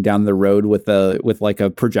driving down the road with like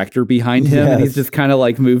a projector behind him, and he's just kind of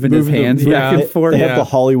like moving his hands back and forth. They have the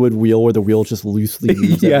Hollywood wheel where the wheel just loosely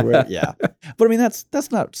moves everywhere. Yeah, but I mean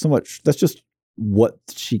that's not so much. That's just what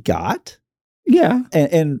she got. Yeah,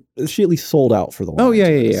 and she at least sold out for the line. Oh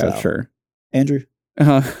yeah, sure. Andrew.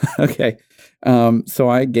 Okay, so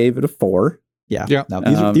I gave it a 4. Yeah.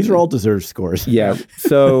 Now these are all deserved scores. Yeah.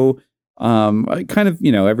 So, kind of,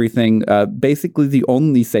 everything. Basically, the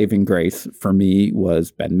only saving grace for me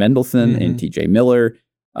was Ben Mendelsohn and T.J. Miller.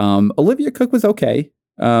 Olivia Cooke was okay.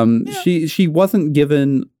 She wasn't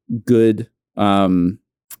given good. She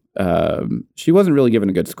wasn't really given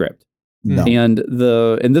a good script. No. And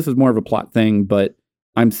this is more of a plot thing, but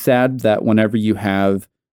I'm sad that whenever you have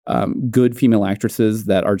good female actresses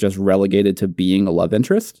that are just relegated to being a love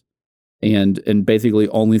interest. And basically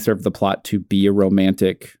only serve the plot to be a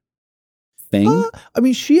romantic thing. I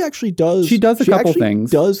mean, she actually does. She does a couple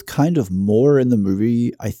things. Does kind of more in the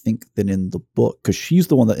movie, I think, than in the book, because she's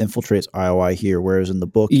the one that infiltrates IOI here, whereas in the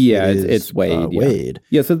book, it's Wade. Wade.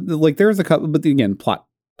 Yeah, so like there's a couple, but again, plot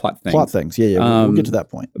things. Plot things. Yeah. We'll get to that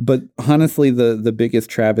point. But honestly, the biggest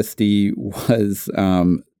travesty was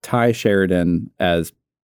Ty Sheridan as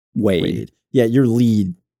Wade. Yeah, your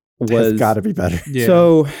lead has got to be better. Yeah.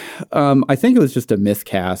 So I think it was just a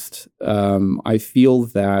miscast. I feel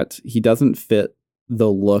that he doesn't fit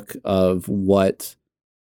the look of what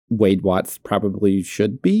Wade Watts probably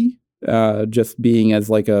should be, just being as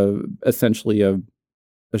like essentially a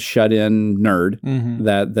shut-in nerd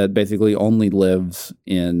that basically only lives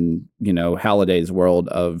in, Halliday's world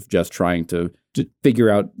of just trying to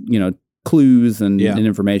figure out, clues and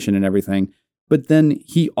information and everything. But then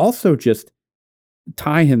he also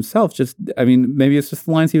Ty himself maybe it's just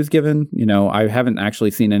the lines he was given. I haven't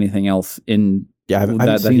actually seen anything else in I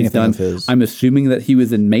haven't seen he's done. Of his. I'm assuming that he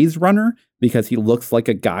was in Maze Runner because he looks like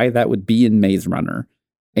a guy that would be in Maze Runner.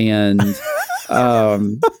 And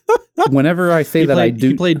whenever I say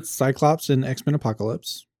he played Cyclops in X-Men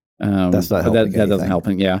Apocalypse. That's not helping. That doesn't help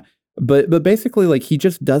him. Yeah, but basically, like he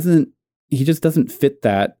just doesn't fit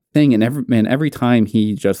that thing. And every time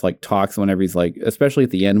he just like talks, whenever he's like, especially at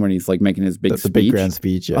the end when he's like making his big speech, the big grand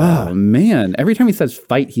speech. Yeah. Oh man! Every time he says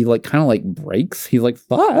fight, he like kind of like breaks. He's like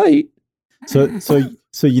fight. So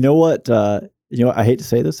you know what? I hate to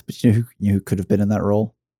say this, but you know who could have been in that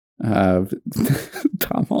role? Tom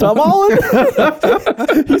Holland. Tom Holland.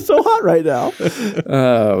 He's so hot right now.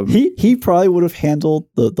 He probably would have handled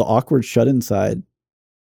the awkward shut-in side.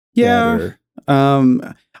 Yeah. Better.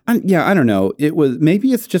 I don't know.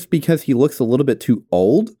 Maybe it's just because he looks a little bit too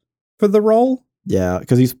old for the role. Yeah,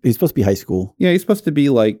 because he's supposed to be high school. Yeah, he's supposed to be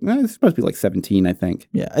like 17, I think.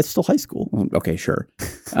 Yeah, it's still high school. Well, okay, sure.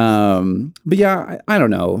 But yeah, I don't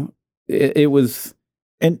know. It was,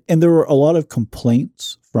 and there were a lot of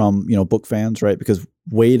complaints from book fans, right? Because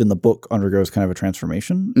Wade in the book undergoes kind of a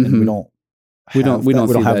transformation, and we don't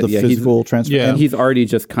have the physical transformation. And he's already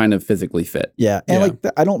just kind of physically fit. Yeah, and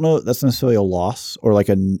I don't know if that's necessarily a loss or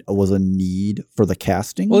was a need for the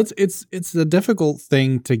casting. Well, it's a difficult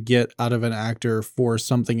thing to get out of an actor for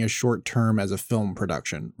something as short term as a film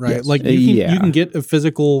production, right? Yes. Like you can get a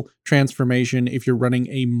physical transformation if you're running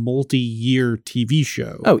a multi-year TV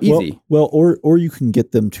show. Oh, easy. Well, or you can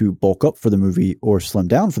get them to bulk up for the movie or slim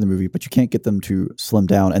down for the movie, but you can't get them to slim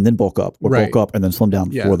down and then bulk up, or bulk up and then slim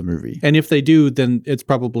down for the movie. And if they do, then it's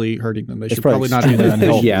probably hurting them. They should probably not do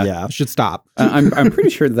that. Yeah, should stop. I'm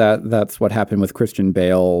pretry sure that's what happened with Christian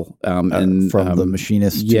Bale from The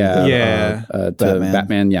Machinist to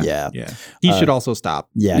Batman. Yeah. He should also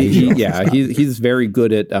stop. Yeah, he's very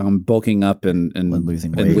good at bulking up and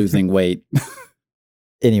losing weight.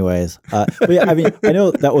 Anyways, but yeah, I mean, I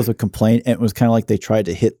know that was a complaint, and it was kind of like they tried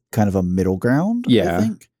to hit kind of a middle ground. Yeah, I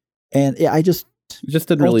think, and I just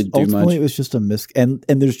didn't really do much. It was just a and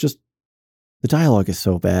there's just the dialogue is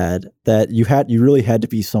so bad that you really had to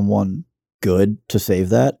be someone good to save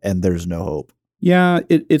that, and there's no hope. Yeah,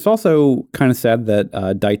 it's also kind of sad that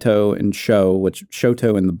Daito and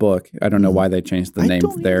Shoto in the book, I don't know why they changed the name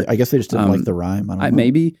there. I guess they just didn't like the rhyme. I don't know.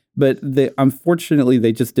 Maybe, but unfortunately,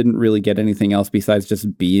 they just didn't really get anything else besides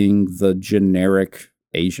just being the generic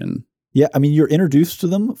Asian. Yeah, I mean, you're introduced to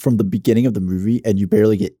them from the beginning of the movie, and you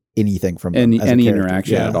barely get anything from them. Any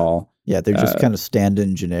interaction at all. Yeah, they're just kind of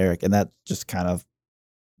stand-in generic, and that's just kind of...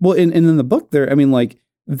 Well, and in the book there, I mean, like,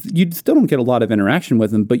 you still don't get a lot of interaction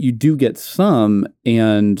with them, but you do get some,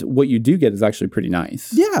 and what you do get is actually pretty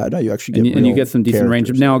nice. Yeah, no, you actually get and you get some decent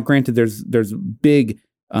range. Now, granted, there's big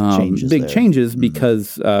changes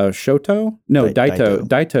because Daito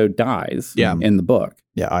dies in the book.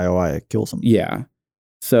 Yeah, IOI kills them. Yeah.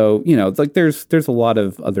 So, you know, it's like there's a lot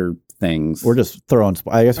of other things. We're just throwing.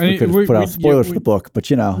 I guess we could put out spoilers for the book, but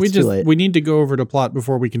you know, it's too late. We need to go over to plot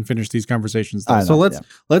before we can finish these conversations. Though. I know, So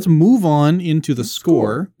let's move on into the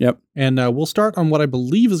score. Yep. And we'll start on what I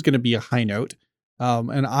believe is going to be a high note.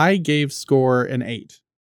 And I gave score an 8.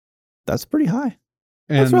 That's pretty high.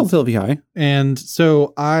 That's relatively high. And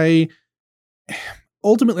so I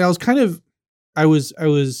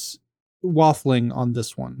was waffling on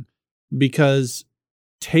this one because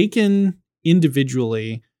taken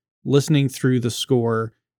individually, listening through the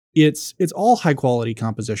score, it's all high quality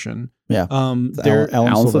composition. Yeah. Alan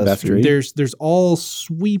Silvestri. There's all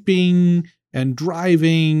sweeping and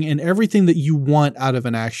driving and everything that you want out of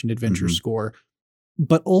an action adventure score,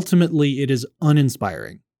 but ultimately it is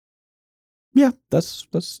uninspiring. Yeah, that's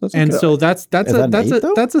and okay. so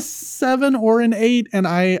that's a 7 or an 8, and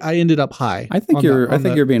I ended up high. I think you're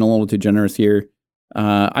being a little too generous here.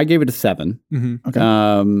 I gave it a 7. Mm-hmm.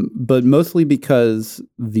 Okay. But mostly because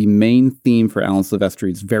the main theme for Alan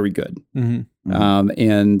Silvestri is very good. Mm-hmm.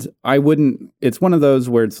 And I wouldn't. It's one of those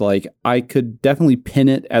where it's like I could definitely pin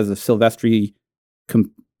it as a Silvestri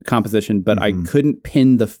composition, but I couldn't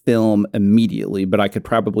pin the film immediately. But I could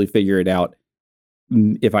probably figure it out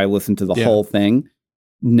if I listened to the whole thing.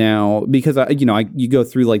 Now, because you go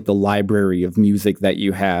through like the library of music that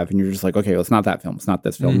you have, and you're just like, okay, well, it's not that film, it's not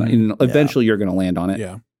this film. And eventually, you're going to land on it.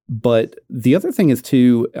 Yeah. But the other thing is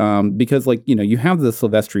too, because like you have the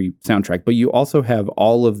Silvestri soundtrack, but you also have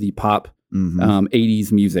all of the pop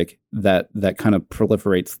 80s music that kind of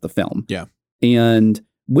proliferates the film. Yeah. And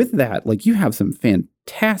with that, like you have some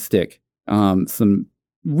fantastic, some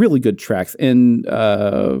really good tracks. And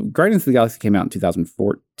Guardians of the Galaxy came out in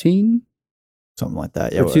 2014. Something like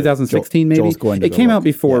that. Yeah, or 2016 maybe. It came out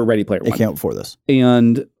before Ready Player One. It came out before this.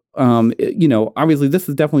 And obviously this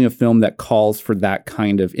is definitely a film that calls for that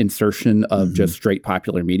kind of insertion of just straight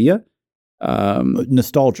popular media.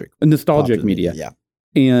 Nostalgic media. Yeah.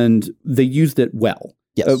 And they used it well.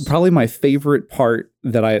 Yes. Probably my favorite part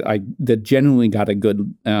that that genuinely got a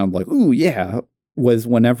good like, ooh, yeah, was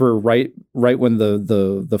whenever right when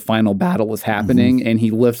the final battle was happening and he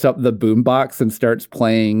lifts up the boombox and starts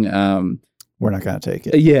playing We're Not Gonna Take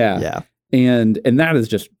It. Yeah. Yeah. And that is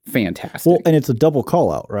just fantastic. Well, and it's a double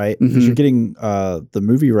call out, right? Because you're getting the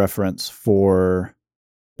movie reference for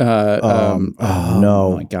no.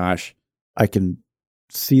 Oh my gosh. I can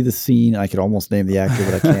see the scene. I could almost name the actor,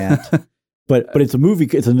 but I can't. but it's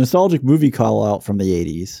a nostalgic movie call out from the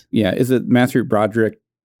 80s. Yeah. Is it Matthew Broderick?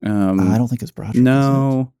 I don't think it's Broderick.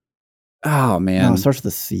 No. Oh man, no, it starts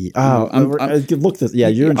with a C. Look this. Yeah,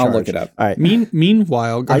 you're in charge. I'll look it up. All right.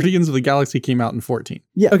 Meanwhile, Guardians of the Galaxy came out in 2014.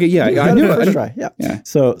 Yeah. Okay. Yeah. I knew it first try. Yeah.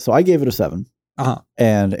 So I gave it a 7.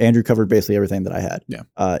 And Andrew covered basically everything that I had. Yeah.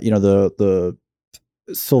 The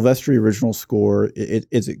Silvestri original score.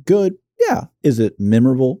 Is it good? Yeah. Is it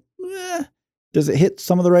memorable? Does it hit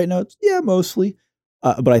some of the right notes? Yeah, mostly.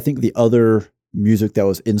 But I think the other music that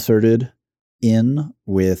was inserted in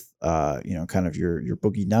with kind of your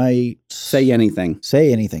Boogie Nights. Say Anything.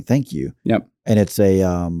 Thank you. Yep. And it's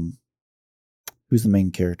a who's the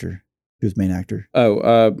main character? Who's the main actor?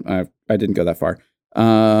 I didn't go that far.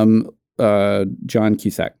 John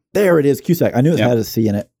Cusack. There it is, Cusack. I knew it had a C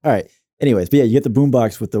in it. All right. Anyways, but yeah, you get the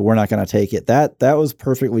boombox with the "We're Not Gonna Take It." That was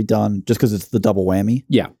perfectly done, just because it's the double whammy.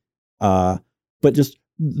 Yeah. But just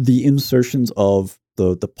the insertions of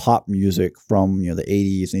the pop music from the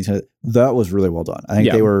 80s and that was really well done. I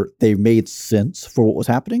think they made sense for what was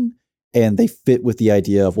happening, and they fit with the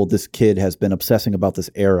idea of, well, this kid has been obsessing about this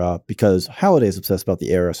era because Halliday's obsessed about the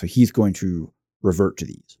era, so he's going to revert to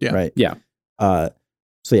these. Yeah. Right. Yeah.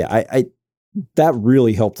 So yeah, I that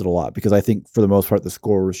really helped it a lot, because I think for the most part the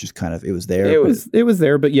score was just kind of it was there. It was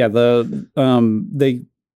there, but yeah, the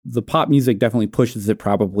pop music definitely pushes it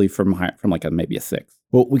probably from like maybe a 6.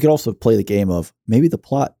 Well, we could also play the game of maybe the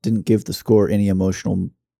plot didn't give the score any emotional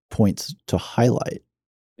points to highlight.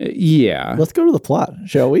 Yeah. Let's go to the plot,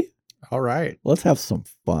 shall we? All right. Let's have some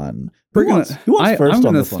fun. Who wants first? I'm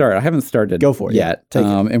going to start. I haven't started. Go for it yet. Take it.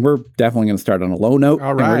 And we're definitely going to start on a low note.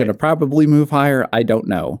 All right. And we're going to probably move higher. I don't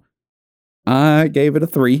know. I gave it a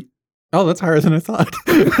 3. Oh, that's higher than I thought.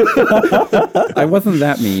 I wasn't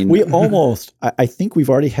that mean. We almost, I think we've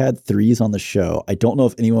already had 3s on the show. I don't know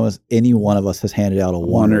if any one of us has handed out a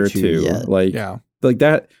 1 or 2 yet. Like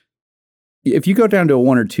that. If you go down to a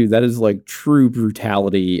 1 or 2, that is like true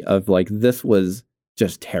brutality of like, this was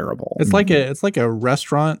just terrible. It's like a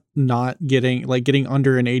restaurant not getting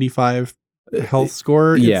under an 85 health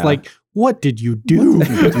score. Yeah. It's like, what did you do?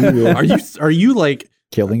 Are you like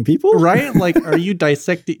killing people? Right? Like, are you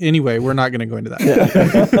dissecting? Anyway, we're not going to go into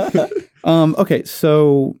that. Okay,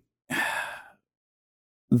 so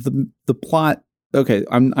the plot. Okay,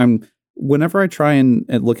 I'm whenever I try and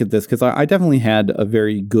look at this, because I definitely had a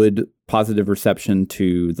very good positive reception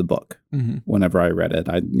to the book. Whenever I read it,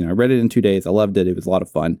 I read it in 2 days. I loved it. It was a lot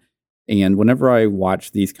of fun. And whenever I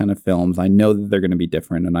watch these kind of films, I know that they're going to be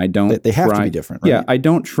different, and I don't. They have to be different, right? Yeah, I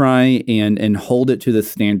don't try and hold it to the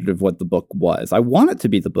standard of what the book was. I want it to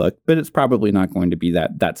be the book, but it's probably not going to be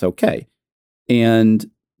that. That's okay. And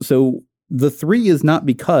so the 3 is not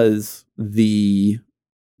because it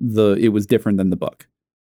was different than the book.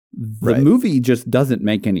 The movie just doesn't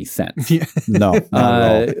make any sense. No, not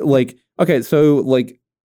at all. Okay, so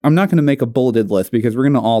I'm not going to make a bulleted list because we're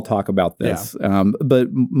going to all talk about this. Yeah. But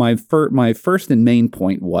my first and main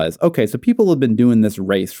point was, okay, so people have been doing this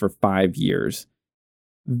race for 5 years.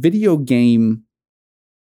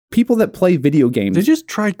 People that play video games, they just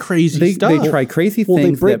try crazy stuff. They try crazy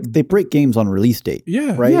things. They break games on release date.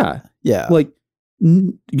 Yeah. Right? Yeah.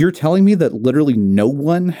 You're telling me that literally no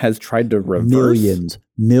one has tried to reverse?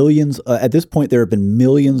 Millions. At this point, there have been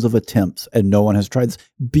millions of attempts, and no one has tried this.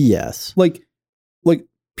 BS. Like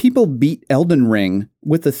people beat Elden Ring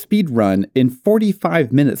with a speed run in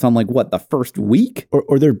 45 minutes on the first week?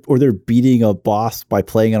 Or they're beating a boss by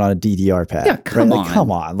playing it on a DDR pad. Yeah, come on.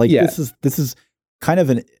 Come on. This is kind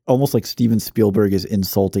of almost like Steven Spielberg is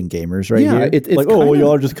insulting gamers here. It's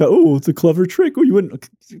y'all are just it's a clever trick. You wouldn't.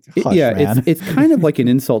 Hush, man. It's kind of like an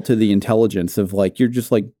insult to the intelligence of you're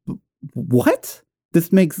just what?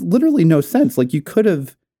 This makes literally no sense. You could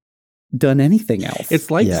have done anything else. It's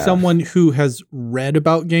someone who has read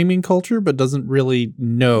about gaming culture but doesn't really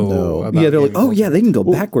know about they're gaming culture. They can go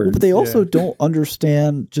backwards. But they also don't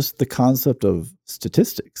understand just the concept of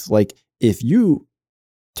statistics. If you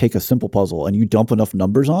take a simple puzzle and you dump enough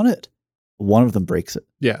numbers on it, one of them breaks it.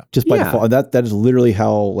 Yeah. Just by default. That is literally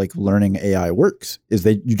how learning AI works, is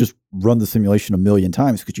you just run the simulation 1 million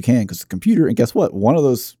times because it's the computer, and guess what? One of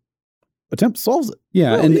those attempts solves it.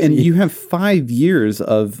 Yeah, and you have 5 years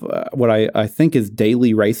of what I think is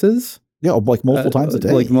daily races. Yeah, multiple times a day.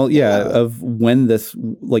 Of when this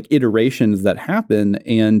iterations that happen,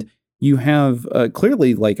 and you have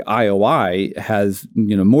clearly IOI has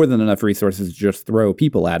more than enough resources to just throw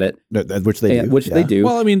people at it, which they do.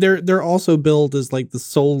 Well, I mean, they're also billed as the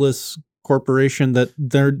soulless corporation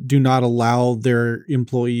that do not allow their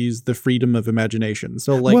employees the freedom of imagination.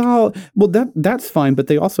 So that's fine, but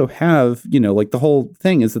they also have the whole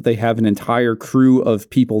thing is that they have an entire crew of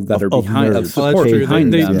people that are behind of support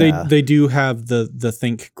behind them. They do have the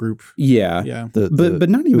think group. Yeah. But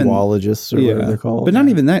not even zoologists or whatever they're called. But not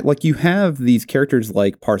even that. You have these characters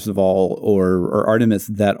like Parzival or Artemis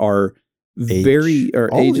that are very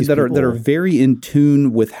in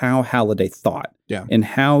tune with how Halliday thought. Yeah. And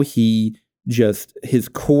how his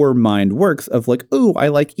core mind works of I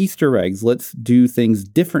like Easter eggs. Let's do things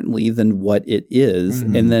differently than what it is.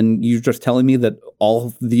 Mm-hmm. And then you're just telling me that all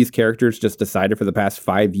of these characters just decided for the past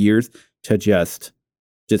 5 years to just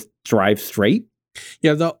drive straight?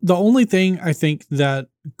 Yeah, the only thing I think that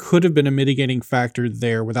could have been a mitigating factor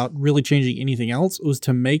there without really changing anything else was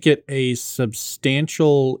to make it a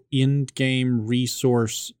substantial in-game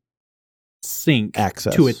resource sink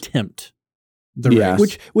access to attempt the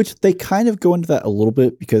race. Which they kind of go into that a little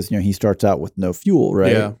bit because he starts out with no fuel,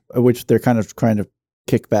 right? Yeah. Which they're kind of trying to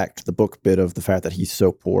kick back to the book bit of the fact that he's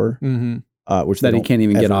so poor. Mm-hmm. Which that he can't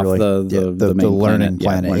even get off the main learning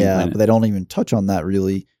planet. But they don't even touch on that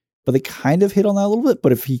really. But they kind of hit on that a little bit.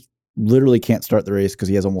 But if he literally can't start the race because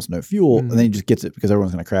he has almost no fuel, and then he just gets it because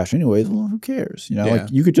everyone's going to crash anyways, well, who cares?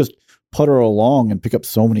 You could just putter along and pick up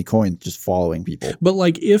so many coins just following people. But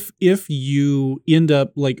if you end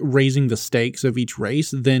up raising the stakes of each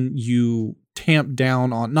race, then you tamp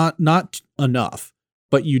down on not enough,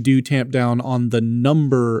 but you do tamp down on the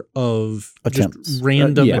number of attempts, just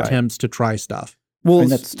random attempts to try stuff. Well,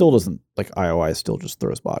 that still doesn't IOI still just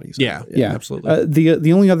throws bodies. Yeah, absolutely.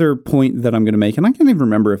 The only other point that I'm going to make, and I can't even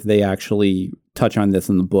remember if they actually touch on this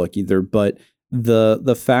in the book either, but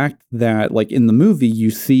the fact that in the movie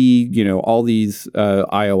you see all these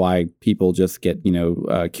IOI people just get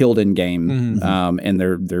killed in game, mm-hmm. And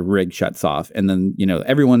their rig shuts off, and then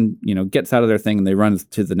everyone gets out of their thing and they run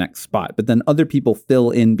to the next spot, but then other people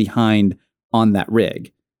fill in behind on that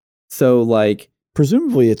rig. So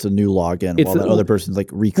presumably it's a new login while that other person's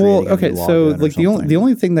recreating a new login. So the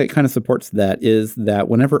only thing that kind of supports that is that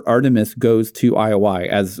whenever Artemis goes to IOI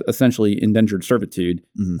as essentially indentured servitude,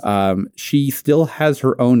 mm-hmm. She still has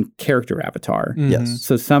her own character avatar. Mm-hmm. Yes.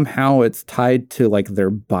 So somehow it's tied to their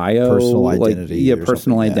bio, personal identity,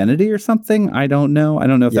 identity or something. I don't know. I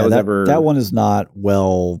don't know if that was ever. That one is not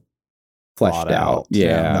well fleshed thought out.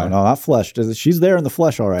 Yeah. No, not fleshed. She's there in the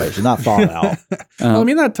flesh, all right. She's not thought out. Well, I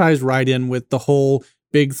mean, that ties right in with the whole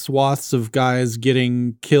big swaths of guys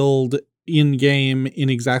getting killed in game in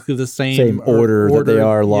exactly the same order that they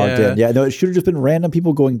are logged yeah. in. Yeah, no, it should have just been random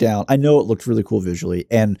people going down. I know it looked really cool visually.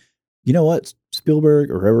 And you know what?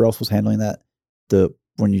 Spielberg or whoever else was handling that,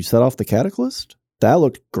 when you set off the Cataclysm, that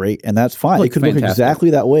looked great. And that's fine. It could look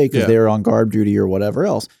exactly that way because they were on guard duty or whatever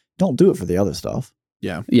else. Don't do it for the other stuff.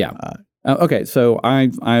 Yeah. Yeah. Okay, so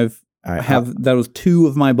I've that was 2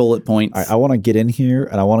 of my bullet points. I want to get in here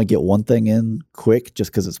and I want to get one thing in quick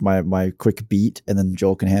just because it's my quick beat and then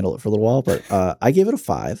Joel can handle it for a little while. But I gave it a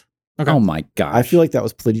 5. Okay. Oh my gosh. I feel like that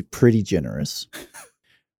was pretty generous.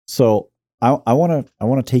 So I want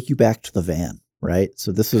to take you back to the van, right?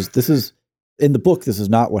 So this is in the book. This is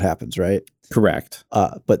not what happens, right? Correct.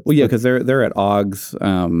 But because they're at Ogg's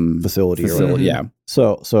facility. Yeah.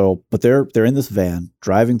 But they're in this van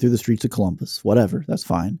driving through the streets of Columbus. Whatever, that's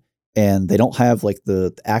fine. And they don't have like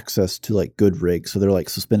the access to like good rigs, so they're like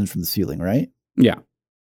suspended from the ceiling, right? Yeah.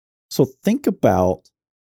 So think about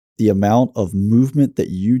the amount of movement that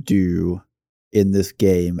you do in this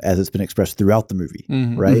game as it's been expressed throughout the movie,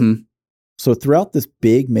 right? Mm-hmm. So throughout this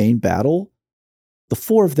big main battle, the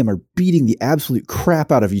 4 of them are beating the absolute crap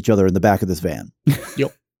out of each other in the back of this van.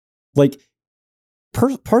 Yep. Like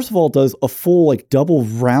Parzival does a full like double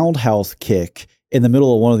roundhouse kick in the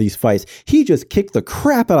middle of one of these fights. He just kicked the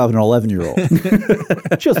crap out of an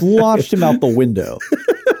 11-year-old. Just launched him out the window.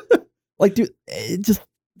 Like, dude,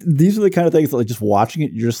 these are the kind of things that like just watching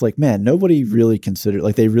it, you're just like, man, nobody really considered,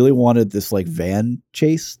 like they really wanted this like van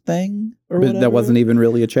chase thing or whatever. That wasn't even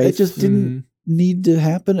really a chase. It just didn't need to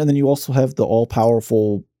happen. And then you also have the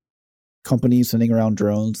all-powerful companies sending around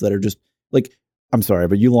drones that are just like, I'm sorry,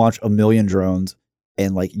 but you launch 1 million drones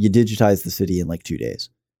and like you digitize the city in like 2 days.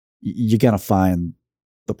 You're going to find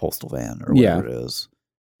the postal van or whatever it is.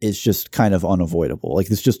 It's just kind of unavoidable.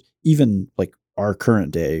 Like it's just even like our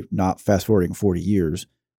current day, not fast forwarding 40 years,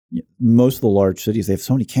 most of the large cities, they have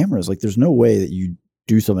so many cameras. Like there's no way that you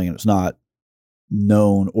do something and it's not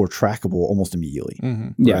known or trackable almost immediately.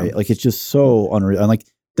 Mm-hmm. Yeah. Right? Like it's just so unreal. And like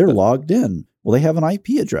they're logged in. Well, they have an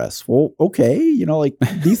IP address. Well, okay. You know, like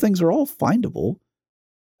these things are all findable.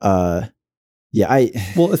 Well,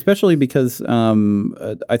 especially because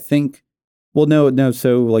I think, well, no.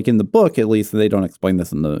 So like in the book, at least they don't explain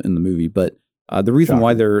this in the movie, but the reason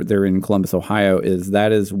why they're in Columbus, Ohio,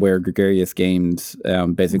 is where Gregarious Games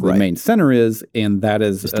basically the main center is, and that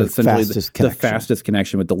is essentially the fastest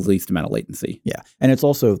connection with the least amount of latency. Yeah, and it's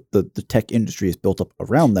also the tech industry is built up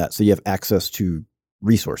around that, so you have access to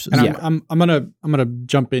resources. And I'm gonna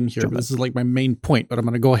jump in here. This is like my main point, but I'm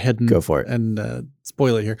gonna go ahead and go for it and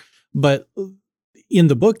spoil it here. But in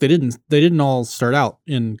the book, they didn't all start out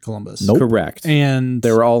in Columbus. Nope. Correct. And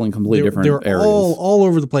they were all in completely different areas. They were all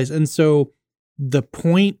over the place. And so the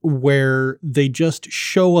point where they just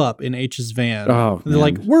show up in H's van, they're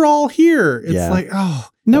like, we're all here. It's like, oh,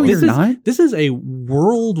 no, you're not. This is a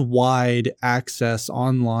worldwide access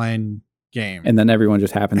online game. And then everyone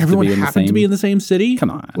just happens to be in the same city. Come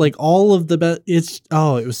on. Like all of the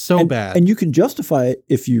it was so bad. And you can justify it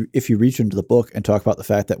if you reach into the book and talk about the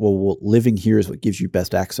fact that living here is what gives you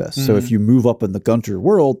best access. Mm-hmm. So if you move up in the Gunter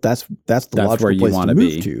world, that's the logical place to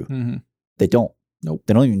move to. Mm-hmm. They don't. Nope.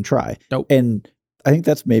 They don't even try. Nope. And I think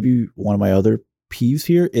that's maybe one of my other peeves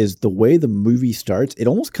here is the way the movie starts. It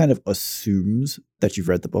almost kind of assumes that you've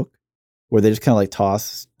read the book, where they just kind of like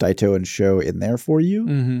toss Daito and Sho in there for you.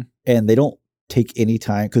 Mm-hmm. And they don't take any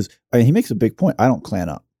time because he makes a big point. I don't clan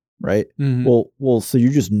up, right? Mm-hmm. Well, so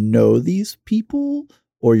you just know these people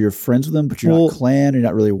or you're friends with them, but you're not clan, you're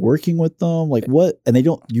not really working with them. Like what? And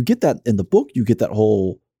you get that in the book, you get that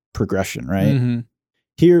whole progression, right? Mm-hmm.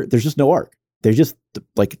 Here, there's just no arc. They're just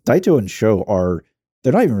like Daito and Sho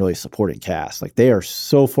they're not even really a supporting cast. Like they are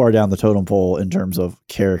so far down the totem pole in terms of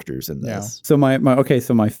characters in this. Yeah. So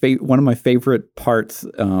one of my favorite parts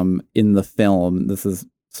in the film, this is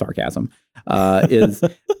sarcasm, is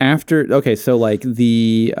after, so like so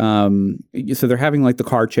they're having like the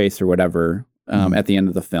car chase or whatever at the end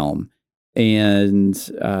of the film. And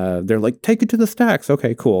they're like, take it to the stacks.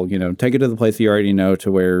 Okay, cool. Take it to the place you already know,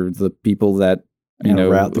 to where the people that,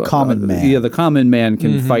 the common man. The common man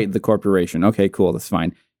can fight the corporation. Okay, cool. That's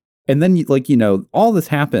fine. And then all this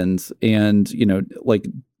happens and, like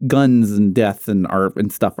guns and death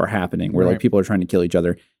and stuff are happening where like people are trying to kill each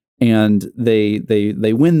other. and they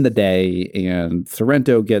win the day, and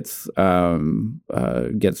Sorrento gets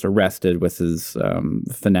arrested with his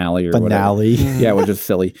finale or whatever. Yeah, which is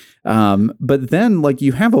silly. But then like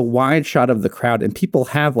you have a wide shot of the crowd, and people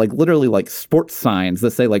have like literally like sports signs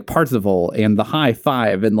that say like Parzival and the high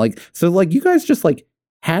five, and like so like you guys just like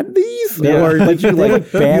had these, or did you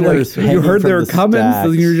like banners? You heard they were coming, stacks.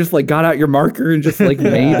 so you just like got out your marker and just like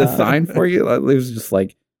made a sign for you. It was just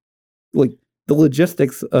like the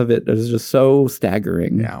logistics of it is just so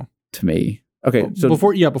staggering to me. Okay, so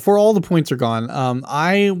before all the points are gone,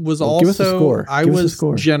 I was give us a score. I was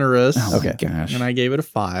generous. Oh my gosh, and I gave it a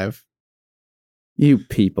 5. You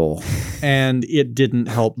people, and it didn't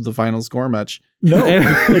help the final score much. No,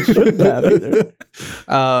 it shouldn't have either.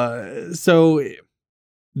 So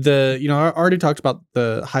I already talked about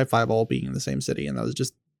the high five all being in the same city, and that was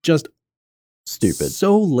just stupid,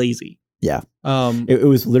 so lazy. Yeah. It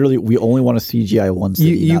was literally, we only want to CGI one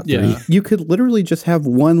city, not 3. You could literally just have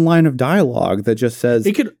one line of dialogue that just says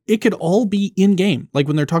it could all be in game, like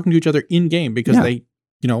when they're talking to each other in game, because they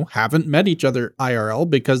haven't met each other IRL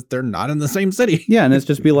because they're not in the same city. Yeah, and it's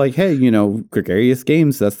just be like, hey, gregarious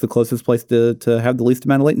games, that's the closest place to have the least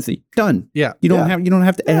amount of latency. Done. Yeah. You don't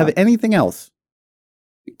have to have anything else.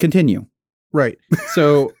 Continue. Right.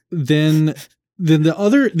 So then the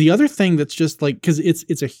other thing that's just like, because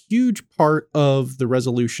it's a huge part of the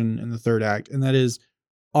resolution in the third act, and that is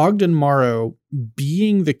Ogden Morrow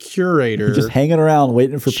being the curator, just hanging around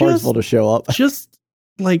waiting for Parzival to show up. Just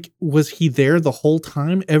like, was he there the whole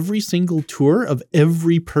time? Every single tour of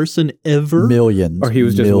every person ever? Millions. Or he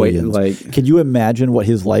was just waiting. Like, can you imagine what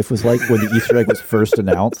his life was like when the Easter egg was first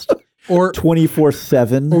announced? Or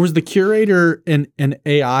 24/7? Or was the curator an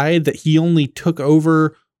AI that he only took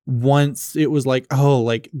over once it was like, oh,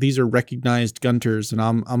 like these are recognized Gunters, and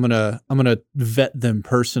I'm gonna vet them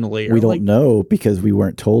personally? We don't know, because we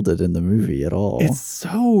weren't told it in the movie at all. It's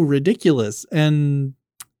so ridiculous, and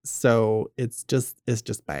so it's just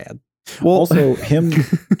bad. Well, also him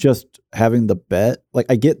just having the bet, like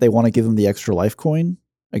I get they want to give him the extra life coin.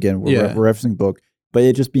 Again, we're referencing book, but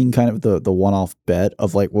it just being kind of the one-off bet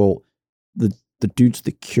of like, well, the dude's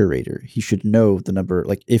the curator. He should know the number.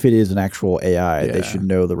 Like if it is an actual AI, they should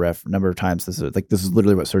know the number of times this is. Like this is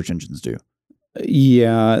literally what search engines do.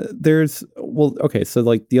 Yeah, okay. So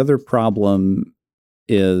like the other problem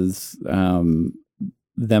is them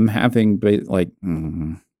having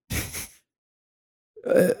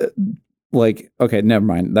okay, never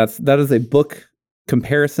mind. That is a book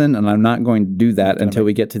comparison, and I'm not going to do that until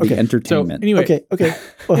we get to the entertainment. So anyway, okay.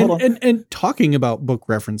 Well, hold on. And talking about book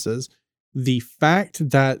references, the fact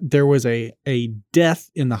that there was a death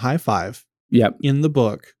in the high five in the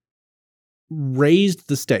book raised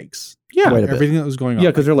the stakes. Yeah. Everything that was going on.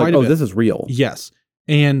 Yeah, because they're like, oh, this is real. Yes.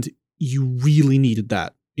 And you really needed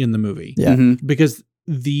that in the movie. Yeah. Mm-hmm. Because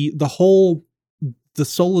the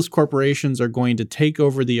soulless corporations are going to take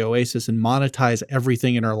over the Oasis and monetize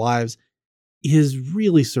everything in our lives is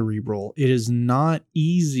really cerebral. It is not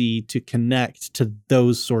easy to connect to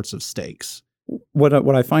those sorts of stakes.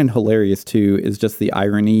 What I find hilarious too is just the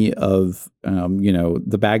irony of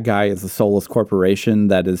the bad guy is a soulless corporation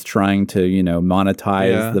that is trying to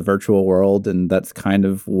monetize the virtual world, and that's kind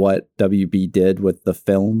of what WB did with the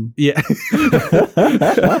film. Yeah,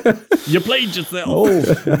 you played yourself. Oh,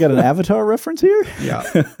 we got an Avatar reference here.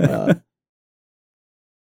 Yeah.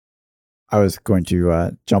 I was going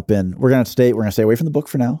to jump in. We're gonna stay away from the book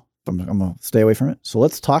for now. I'm gonna stay away from it. So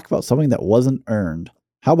let's talk about something that wasn't earned.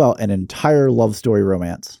 How about an entire love story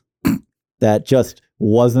romance that just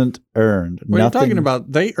wasn't earned? What are you talking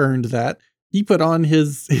about? They earned that. He put on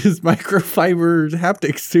his microfiber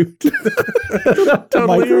haptic suit.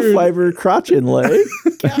 Totally microfiber crotch inlay.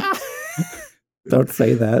 Don't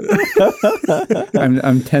say that.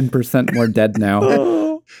 I'm 10% more dead now.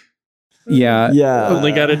 Oh. Yeah.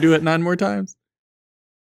 Only got to do it 9 more times.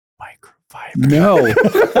 Microfiber. No.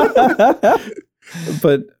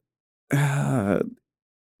 But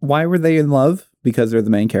why were they in love? Because they're the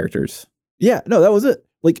main characters. Yeah, no, that was it.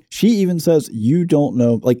 Like she even says, you don't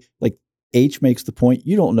know, like H makes the point,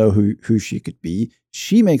 you don't know who she could be.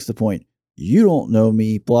 She makes the point, you don't know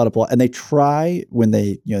me, blah, blah, blah. And they try when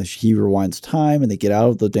he rewinds time and they get out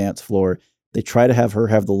of the dance floor, they try to have her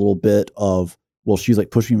have the little bit of, well, she's like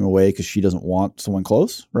pushing him away because she doesn't want someone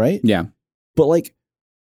close, right? Yeah. But like,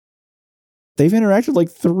 they've interacted like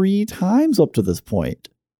 3 times up to this point.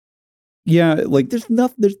 Yeah, like there's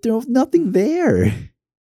nothing there.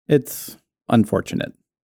 It's unfortunate.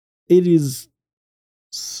 It is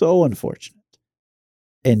so unfortunate.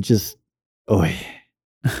 And just,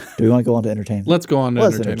 Do we want to go on to entertainment? Let's go on to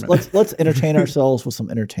entertainment. Let's entertain ourselves with some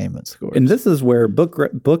entertainment scores. And this is where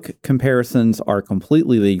book comparisons are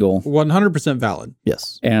completely legal. 100% valid.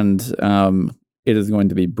 Yes. And it is going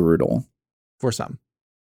to be brutal. For some.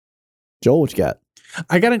 Joel, what you got?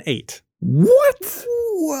 I got an 8. What?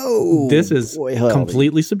 Whoa. This is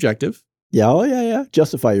completely subjective. Yeah, oh yeah.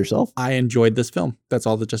 Justify yourself. I enjoyed this film. That's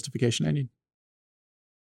all the justification I need.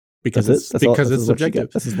 Because it's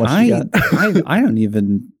subjective. That's as much you got. I don't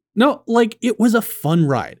even. No, like it was a fun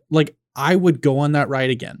ride. Like I would go on that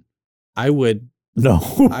ride again. I would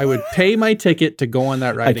pay my ticket to go on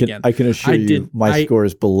that ride again. I can assure you my score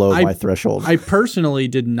is below my threshold. I personally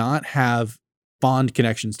did not have fond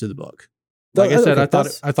connections to the book. Like I said, I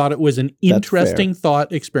thought it was an interesting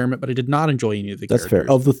thought experiment, but I did not enjoy any of the characters. That's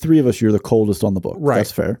fair. Of the three of us, you're the coldest on the book. Right.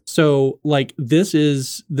 That's fair. So like this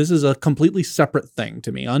is a completely separate thing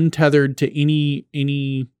to me, untethered to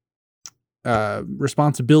any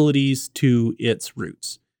responsibilities to its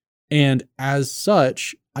roots. And as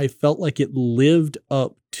such, I felt like it lived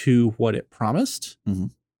up to what it promised. Mm-hmm.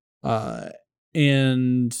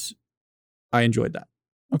 And I enjoyed that.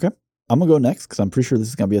 Okay. I'm going to go next because I'm pretty sure this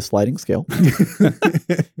is going to be a sliding scale.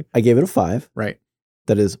 I gave it a 5. Right.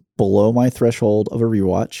 That is below my threshold of a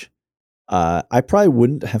rewatch. I probably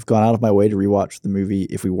wouldn't have gone out of my way to rewatch the movie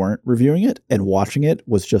if we weren't reviewing it, and watching it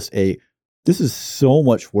was just this is so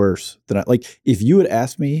much worse than if you had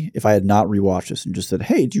asked me if I had not rewatched this and just said,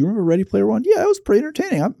 hey, do you remember Ready Player One? Yeah, it was pretty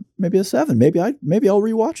entertaining. Maybe a 7. Maybe I'll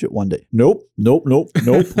rewatch it one day. Nope.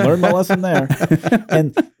 Learned my lesson there.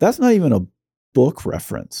 And that's not even a book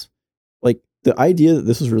reference. Like the idea that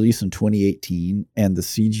this was released in 2018 and the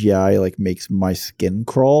CGI makes my skin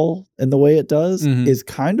crawl in the way it does is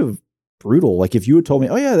kind of brutal. Like if you had told me,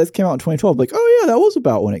 oh yeah, that came out in 2012, like, oh yeah, that was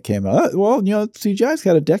about when it came out. Well, CGI's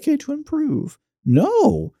got a decade to improve.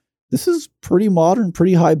 No, this is pretty modern,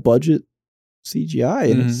 pretty high budget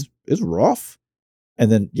CGI, and it's rough.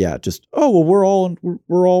 And then we're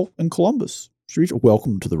all in Columbus.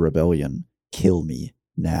 Welcome to the rebellion. Kill me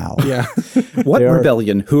now. Yeah. What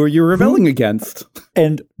rebellion? Who are you rebelling against?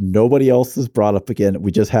 And nobody else is brought up again.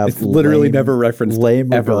 We just have it's literally never referenced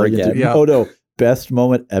lame ever again. Yeah. Oh no. Best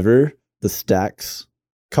moment ever. The stacks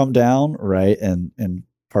come down, right? And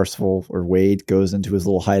Parsifal or Wade goes into his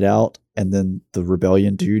little hideout, and then the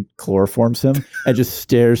rebellion dude chloroforms him and just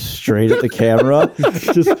stares straight at the camera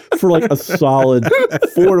just for a solid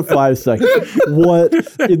 4 to 5 seconds. What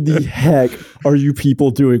in the heck are you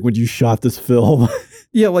people doing when you shot this film?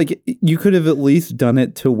 Yeah, you could have at least done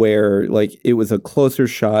it to where it was a closer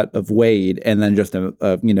shot of Wade, and then just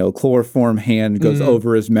a chloroform hand goes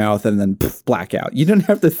over his mouth, and then blackout. You didn't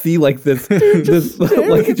have to see this.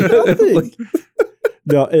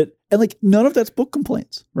 No, none of that's book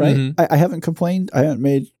complaints, right? Mm-hmm. I haven't complained. I haven't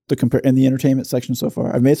made in the entertainment section so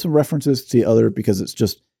far. I've made some references to the other because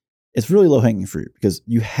it's really low hanging fruit because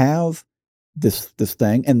you have this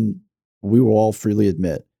thing, and we will all freely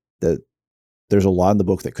admit that there's a lot in the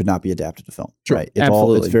book that could not be adapted to film. Sure, right? It's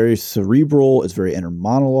absolutely. It's very cerebral. It's very inner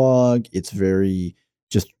monologue. It's very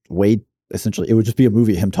just Wade. Essentially, it would just be a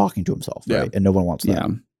movie of him talking to himself, right? And no one wants that. Yeah.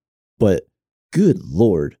 But good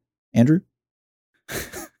Lord, Andrew,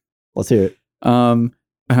 let's hear it.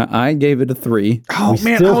 I gave it a 3. Oh we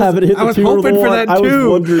still haven't hit the 2 or the 1. I was hoping for that too. I was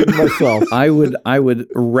wondering myself. I would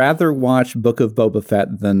rather watch Book of Boba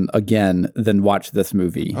Fett than watch this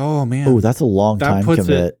movie. Oh man. Oh, that's a long time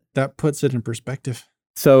commit. That puts it in perspective.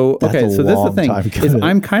 So That's this is the thing. Is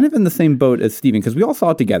I'm kind of in the same boat as Steven because we all saw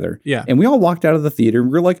it together. Yeah. And we all walked out of the theater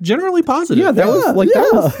and we were generally positive. Yeah, that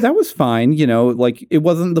was fine. It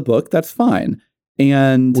wasn't the book. That's fine.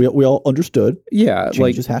 And we all understood. Yeah.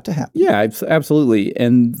 Changes had to happen. Yeah, absolutely.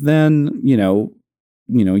 And then,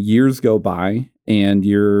 years go by and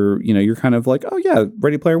you're kind of like, oh yeah,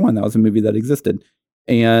 Ready Player One, that was a movie that existed.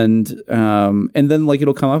 And then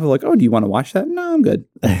it'll come up like, oh, do you want to watch that? No, I'm good.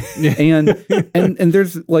 and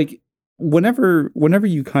there's whenever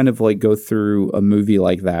you kind of go through a movie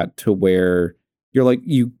like that to where you're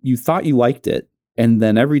you thought you liked it, and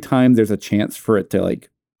then every time there's a chance for it to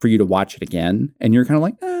for you to watch it again, and you're kind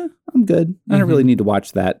of I'm good. I don't really need to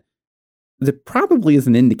watch that. There probably is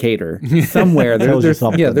an indicator somewhere. There's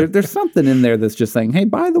something in there that's just saying, hey,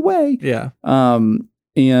 by the way,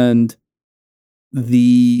 and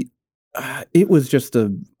it was just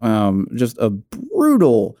a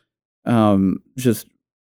brutal just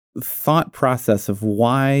thought process of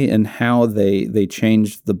why and how they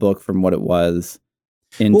changed the book from what it was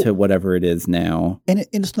into whatever it is now. And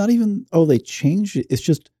it's not even they changed it. It's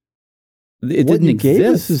just it didn't exist.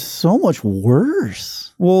 This is so much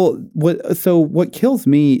worse. Well, what kills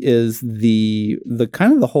me is the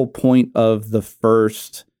kind of the whole point of the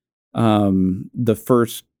first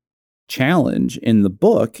challenge in the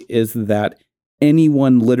book is that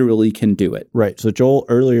anyone literally can do it. Right. So Joel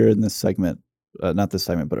earlier in this segment, not this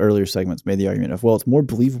segment, but earlier segments made the argument of, well, it's more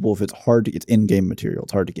believable if it's in-game material.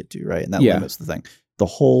 It's hard to get to, right? And that limits the thing. The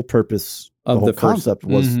whole purpose of the concept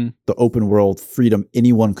was the open world freedom.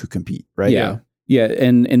 Anyone could compete, right? Yeah. Yeah,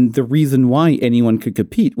 and the reason why anyone could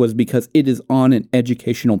compete was because it is on an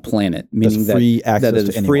educational planet, meaning that it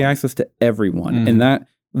is free access to everyone, and that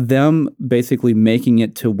them basically making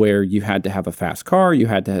it to where you had to have a fast car, you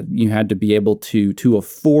had to be able to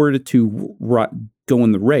afford to go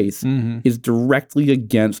in the race is directly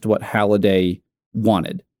against what Halliday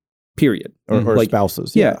wanted. Period. Or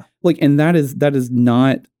spouses. Yeah. And that is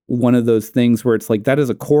not one of those things where it's like that is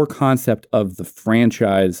a core concept of the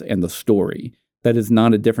franchise and the story. That is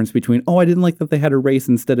not a difference between, I didn't like that they had a race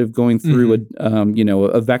instead of going through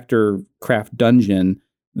a vector craft dungeon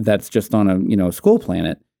that's just on a school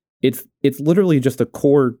planet. It's literally just a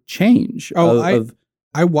core change.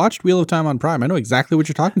 I watched Wheel of Time on Prime. I know exactly what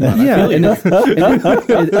you're talking about. Yeah,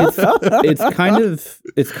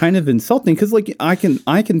 it's kind of insulting because I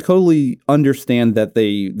can totally understand that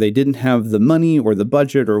they didn't have the money or the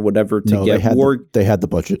budget or whatever to get they had the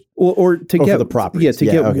budget or to get the properties.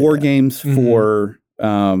 Get war games for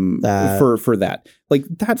that.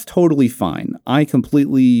 That's totally fine. I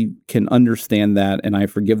completely can understand that, and I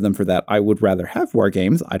forgive them for that. I would rather have war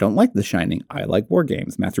games. I don't like The Shining. I like war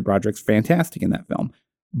games. Matthew Broderick's fantastic in that film.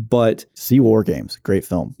 But see War Games, great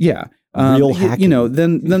film. Yeah. Real hacking.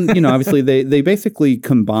 Then obviously they basically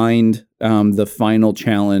combined the final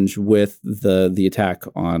challenge with the attack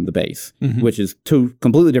on the base, which is two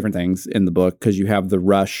completely different things in the book because you have the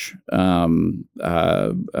Rush album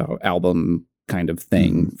kind of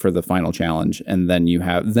thing for the final challenge, and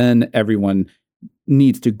then everyone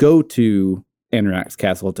needs to go to Anorak's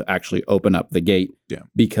castle to actually open up the gate. Yeah.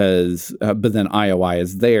 Because, but then IOI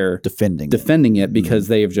is there defending it because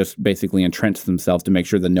they have just basically entrenched themselves to make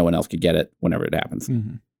sure that no one else could get it whenever it happens.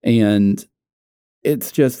 And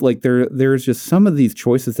it's just there's just some of these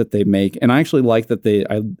choices that they make, and I actually like that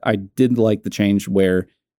I did like the change where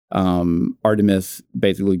Artemis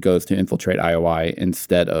basically goes to infiltrate IOI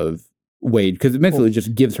instead of Wade, because it basically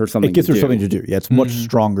just gives her something. It gives her something to do. Yeah, it's much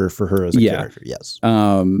stronger for her as a character. Yes.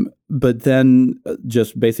 But then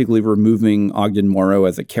just basically removing Ogden Morrow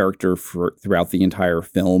as a character throughout the entire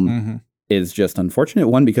film is just unfortunate.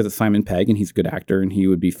 One, because it's Simon Pegg and he's a good actor, and he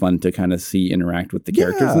would be fun to kind of see interact with the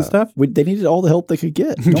characters and stuff. They needed all the help they could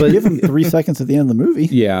get. Don't give him 3 seconds at the end of the movie.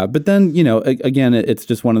 Yeah, but then again, it's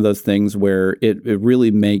just one of those things where it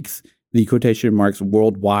really makes the quotation marks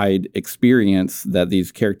worldwide experience that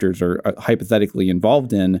these characters are hypothetically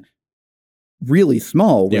involved in really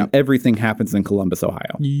small when everything happens in Columbus,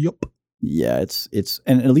 Ohio. Yep. Yeah, it's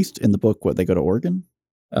and at least in the book, they go to Oregon?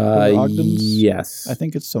 Yes. I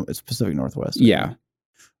think it's Pacific Northwest. Yeah.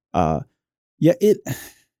 I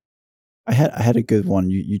had a good one.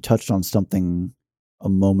 You touched on something a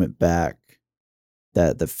moment back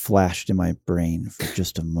that flashed in my brain for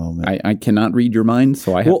just a moment. I cannot read your mind,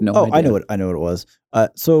 so I have no idea. I know what it was.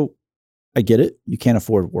 So I get it. You can't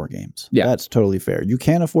afford war games. Yeah. That's totally fair. You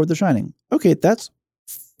can't afford The Shining. Okay, that's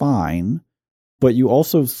fine. But you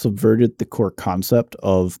also subverted the core concept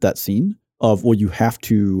of that scene of, you have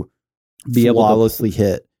to be flawlessly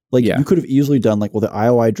hit. You could have easily done the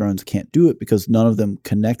IOI drones can't do it because none of them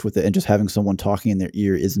connect with it, and just having someone talking in their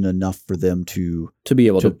ear isn't enough for them to be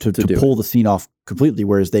able to pull the scene off completely,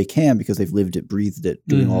 whereas they can because they've lived it, breathed it,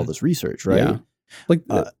 doing all this research, right?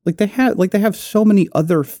 Yeah. They have so many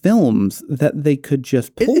other films that they could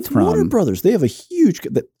just pull it's from. Warner Brothers. They have a huge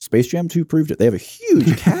Space Jam 2 proved it. They have a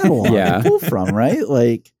huge catalog to pull from,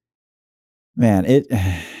 right? Man,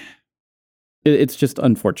 it's just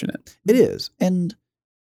unfortunate. It is. And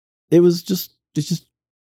it wasn't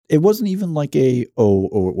even it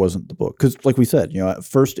wasn't the book. Because like we said,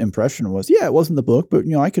 first impression was, it wasn't the book, but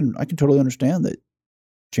I can totally understand that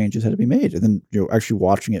changes had to be made. And then, actually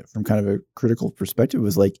watching it from kind of a critical perspective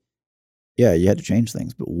was you had to change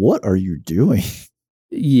things, but what are you doing?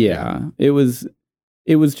 Yeah, it was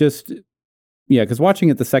just, because watching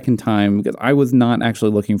it the second time, because I was not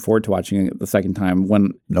actually looking forward to watching it the second time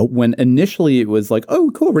when initially it was oh,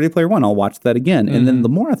 cool, Ready Player One, I'll watch that again. And then the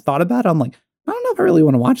more I thought about it, I'm like, I don't know if I really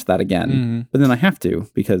want to watch that again. But then I have to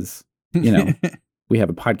because, we have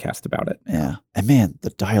a podcast about it. Yeah. And man,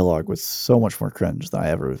 the dialogue was so much more cringe than I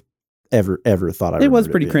ever thought it was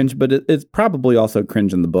pretty cringe, but it's probably also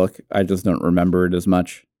cringe in the book. I just don't remember it as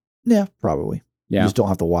much. Yeah, probably. You Yeah. just don't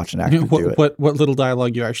have to watch an actor do it. What little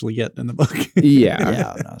dialogue you actually get in the book. Yeah.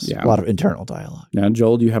 Yeah, no, it's Yeah. a lot of internal dialogue. Now,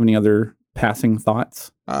 Joel, do you have any other passing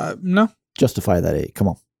thoughts? No, Justify that 8. Come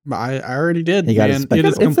on. I already did. You gotta Man. spend It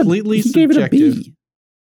is it. completely He gave it a subjective. B.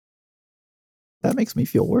 That makes me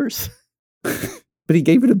feel worse. But he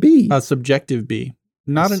gave it a B. A subjective B,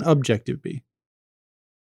 not Yes. an objective B.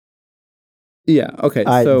 Yeah. Okay.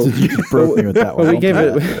 I So you broke me with that one. we Don't gave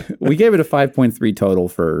do that. it a 5.3 total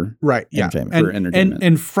for Right. Yeah. Entertainment. For entertainment.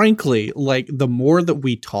 And frankly, like the more that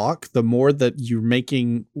we talk, the more that you're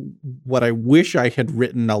making what I wish I had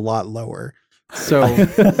written a lot lower. So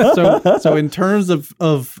in terms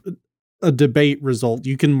of a debate result,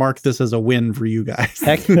 you can mark this as a win for you guys.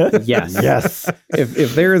 heck yes. Yes.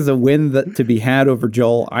 If there is a win that to be had over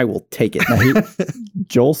Joel, I will take it. Now,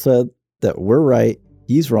 Joel said that we're right.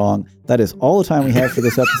 He's wrong. That is all the time we have for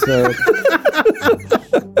this episode.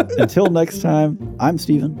 Until next time, I'm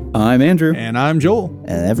Steven. I'm Andrew. And I'm Joel.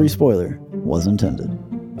 And every spoiler was intended.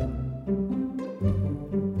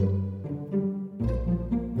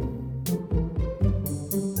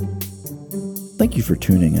 Thank you for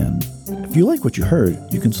tuning in. If you like what you heard,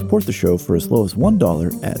 you can support the show for as low as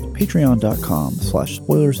 $1 at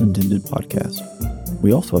patreon.com/spoilersintendedpodcast.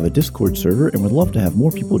 We also have a Discord server and would love to have more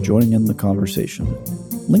people joining in the conversation.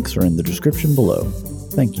 Links are in the description below.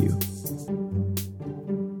 Thank you.